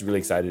I'm just really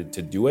excited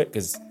to do it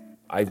because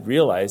I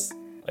realized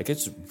like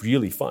it's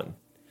really fun.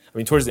 I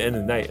mean, towards the end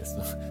of the night,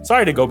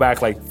 sorry to go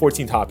back like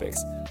 14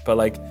 topics, but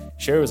like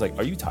Sherry was like,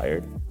 "Are you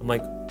tired?" I'm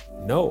like,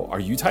 "No." Are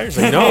you tired?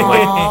 She's like, "No." I'm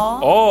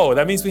like, "Oh,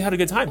 that means we had a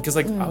good time." Because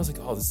like I was like,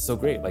 "Oh, this is so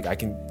great." Like I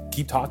can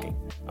keep talking.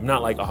 I'm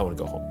not like, "Oh, I want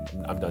to go home.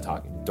 I'm done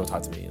talking. Don't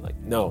talk to me." Like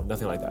no,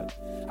 nothing like that.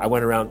 I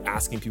went around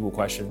asking people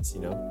questions.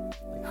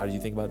 Like, how do you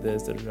think about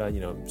this? Da, da,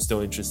 da, I'm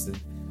still interested.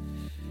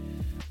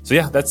 So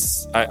yeah,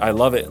 I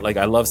love it. Like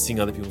I love seeing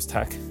other people's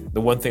tech.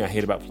 The one thing I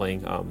hate about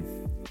playing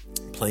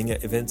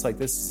at events like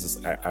this is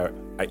just,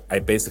 I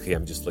basically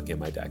I'm just looking at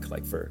my deck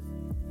like for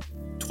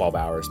 12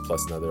 hours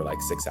plus another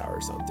like 6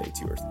 hours on day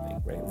 2 or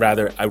something, right?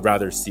 I'd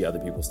rather see other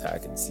people's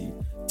tech and see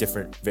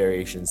different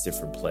variations,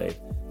 different play.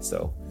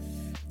 So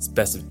it's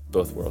best of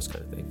both worlds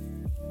kind of thing.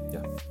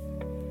 Yeah.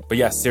 But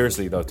yeah,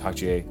 seriously though, Talk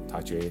GA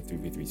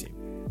 3v3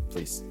 team,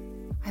 please.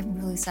 I'm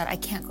really sad. I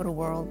can't go to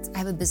Worlds. I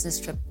have a business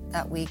trip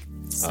that week.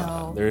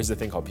 So There is a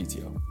thing called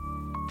PTO.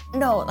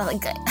 no,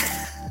 like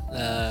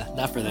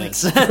Not for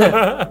this.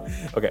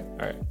 Okay,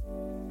 all right.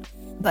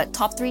 but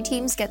top 3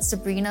 teams get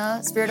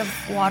Sabrina, Spirit of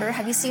Water.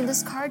 Have you seen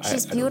this card?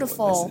 She's I don't know what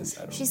beautiful. this is.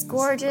 I don't know She's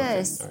what this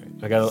is. gorgeous.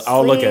 Okay, all right.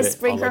 I'll look at Please it.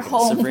 bring I'll her look at it.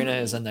 home. Sabrina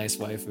is a nice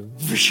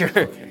waifu for sure.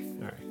 Okay,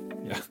 all right.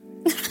 Yeah.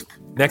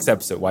 Next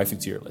episode, waifu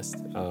tier list.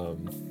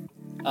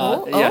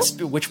 Yeah,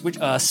 which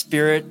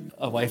spirit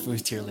of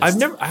waifu tier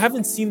list? I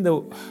haven't seen the.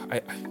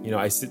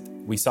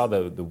 We saw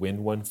the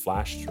Win one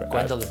flash.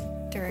 Gwendolyn.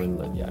 During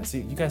Gwendolyn, yeah. See,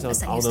 you guys don't.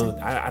 That's I don't know.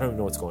 interesting. I don't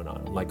know what's going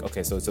on. I'm like,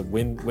 okay, so it's a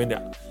win.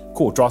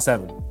 Cool. Draw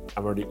 7.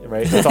 I'm already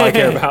right. That's all I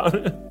care about.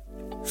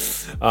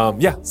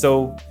 Yeah.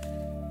 So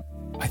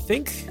I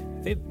think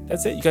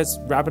that's it. You guys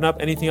wrapping up?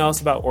 Anything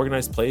else about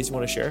organized plays you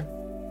want to share?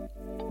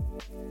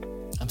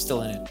 I'm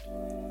still in it.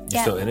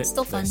 You're still in it.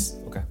 Still fun. Nice.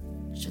 Okay.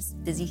 It's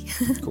just busy.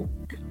 Cool.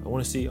 I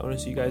want to see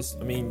you guys.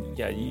 I mean,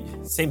 yeah,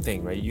 same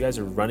thing, right? You guys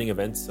are running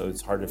events, so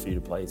it's harder for you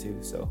to play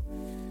too. So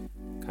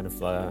kind of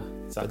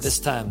sucks. But this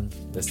time,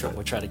 time.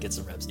 we'll try to get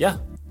some reps. Yeah.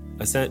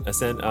 Ascent.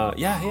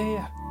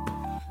 Yeah.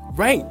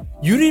 Right.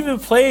 You didn't even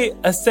play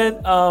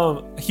Ascent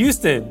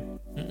Houston.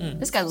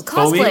 This guy was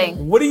Homie, cosplaying.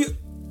 what do you...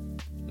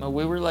 Well,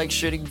 we were like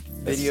shooting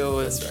video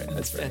That's right.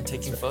 and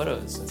taking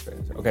photos. That's right.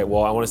 Okay,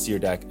 well, I want to see your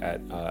deck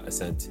at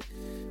Ascent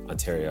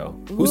Ontario.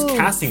 Who's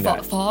casting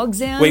that?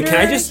 Fogxander? Wait,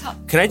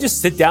 can I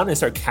just sit down and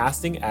start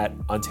casting at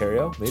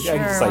Ontario? Maybe I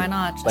can just Sure, why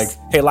not? like,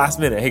 hey, last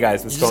minute, hey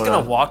guys, what's You're just going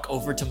gonna on? walk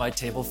over to my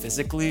table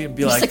physically and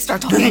be Just like, like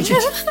start talking.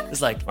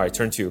 it's like, All right,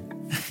 turn 2.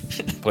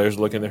 Players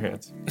look in their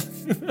hands.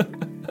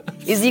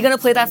 Is he gonna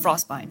play that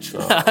Frostbind?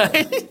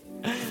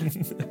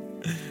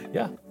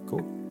 Yeah,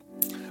 cool.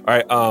 All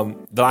right,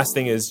 the last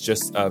thing is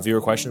just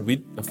viewer questions.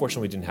 We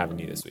unfortunately didn't have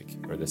any this week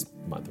or this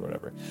month or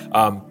whatever.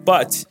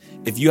 But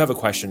if you have a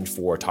question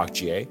for Talk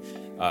GA,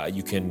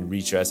 you can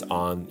reach us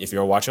on, if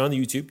you're watching on the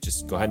YouTube,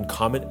 just go ahead and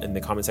comment in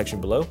the comment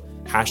section below,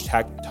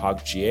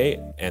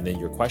 #TalkGA, and then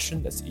your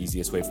question. That's the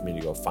easiest way for me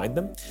to go find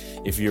them.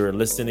 If you're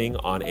listening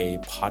on a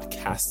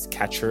podcast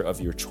catcher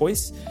of your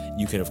choice,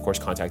 you can, of course,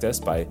 contact us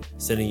by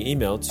sending an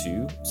email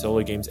to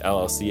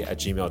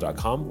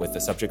solargamesllc@gmail.com with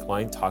the subject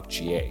line Talk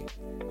GA.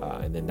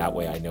 And then that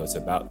way I know it's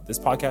about this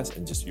podcast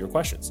and just your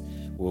questions.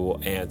 We will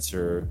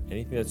answer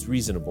anything that's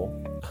reasonable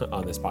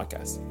on this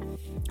podcast.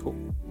 Cool.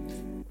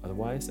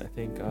 Otherwise, I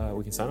think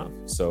we can sign off.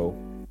 So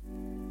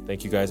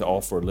thank you guys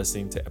all for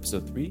listening to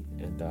episode 3,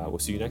 and we'll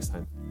see you next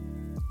time.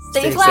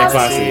 Stay Stay classy.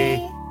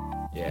 classy.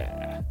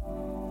 Yeah.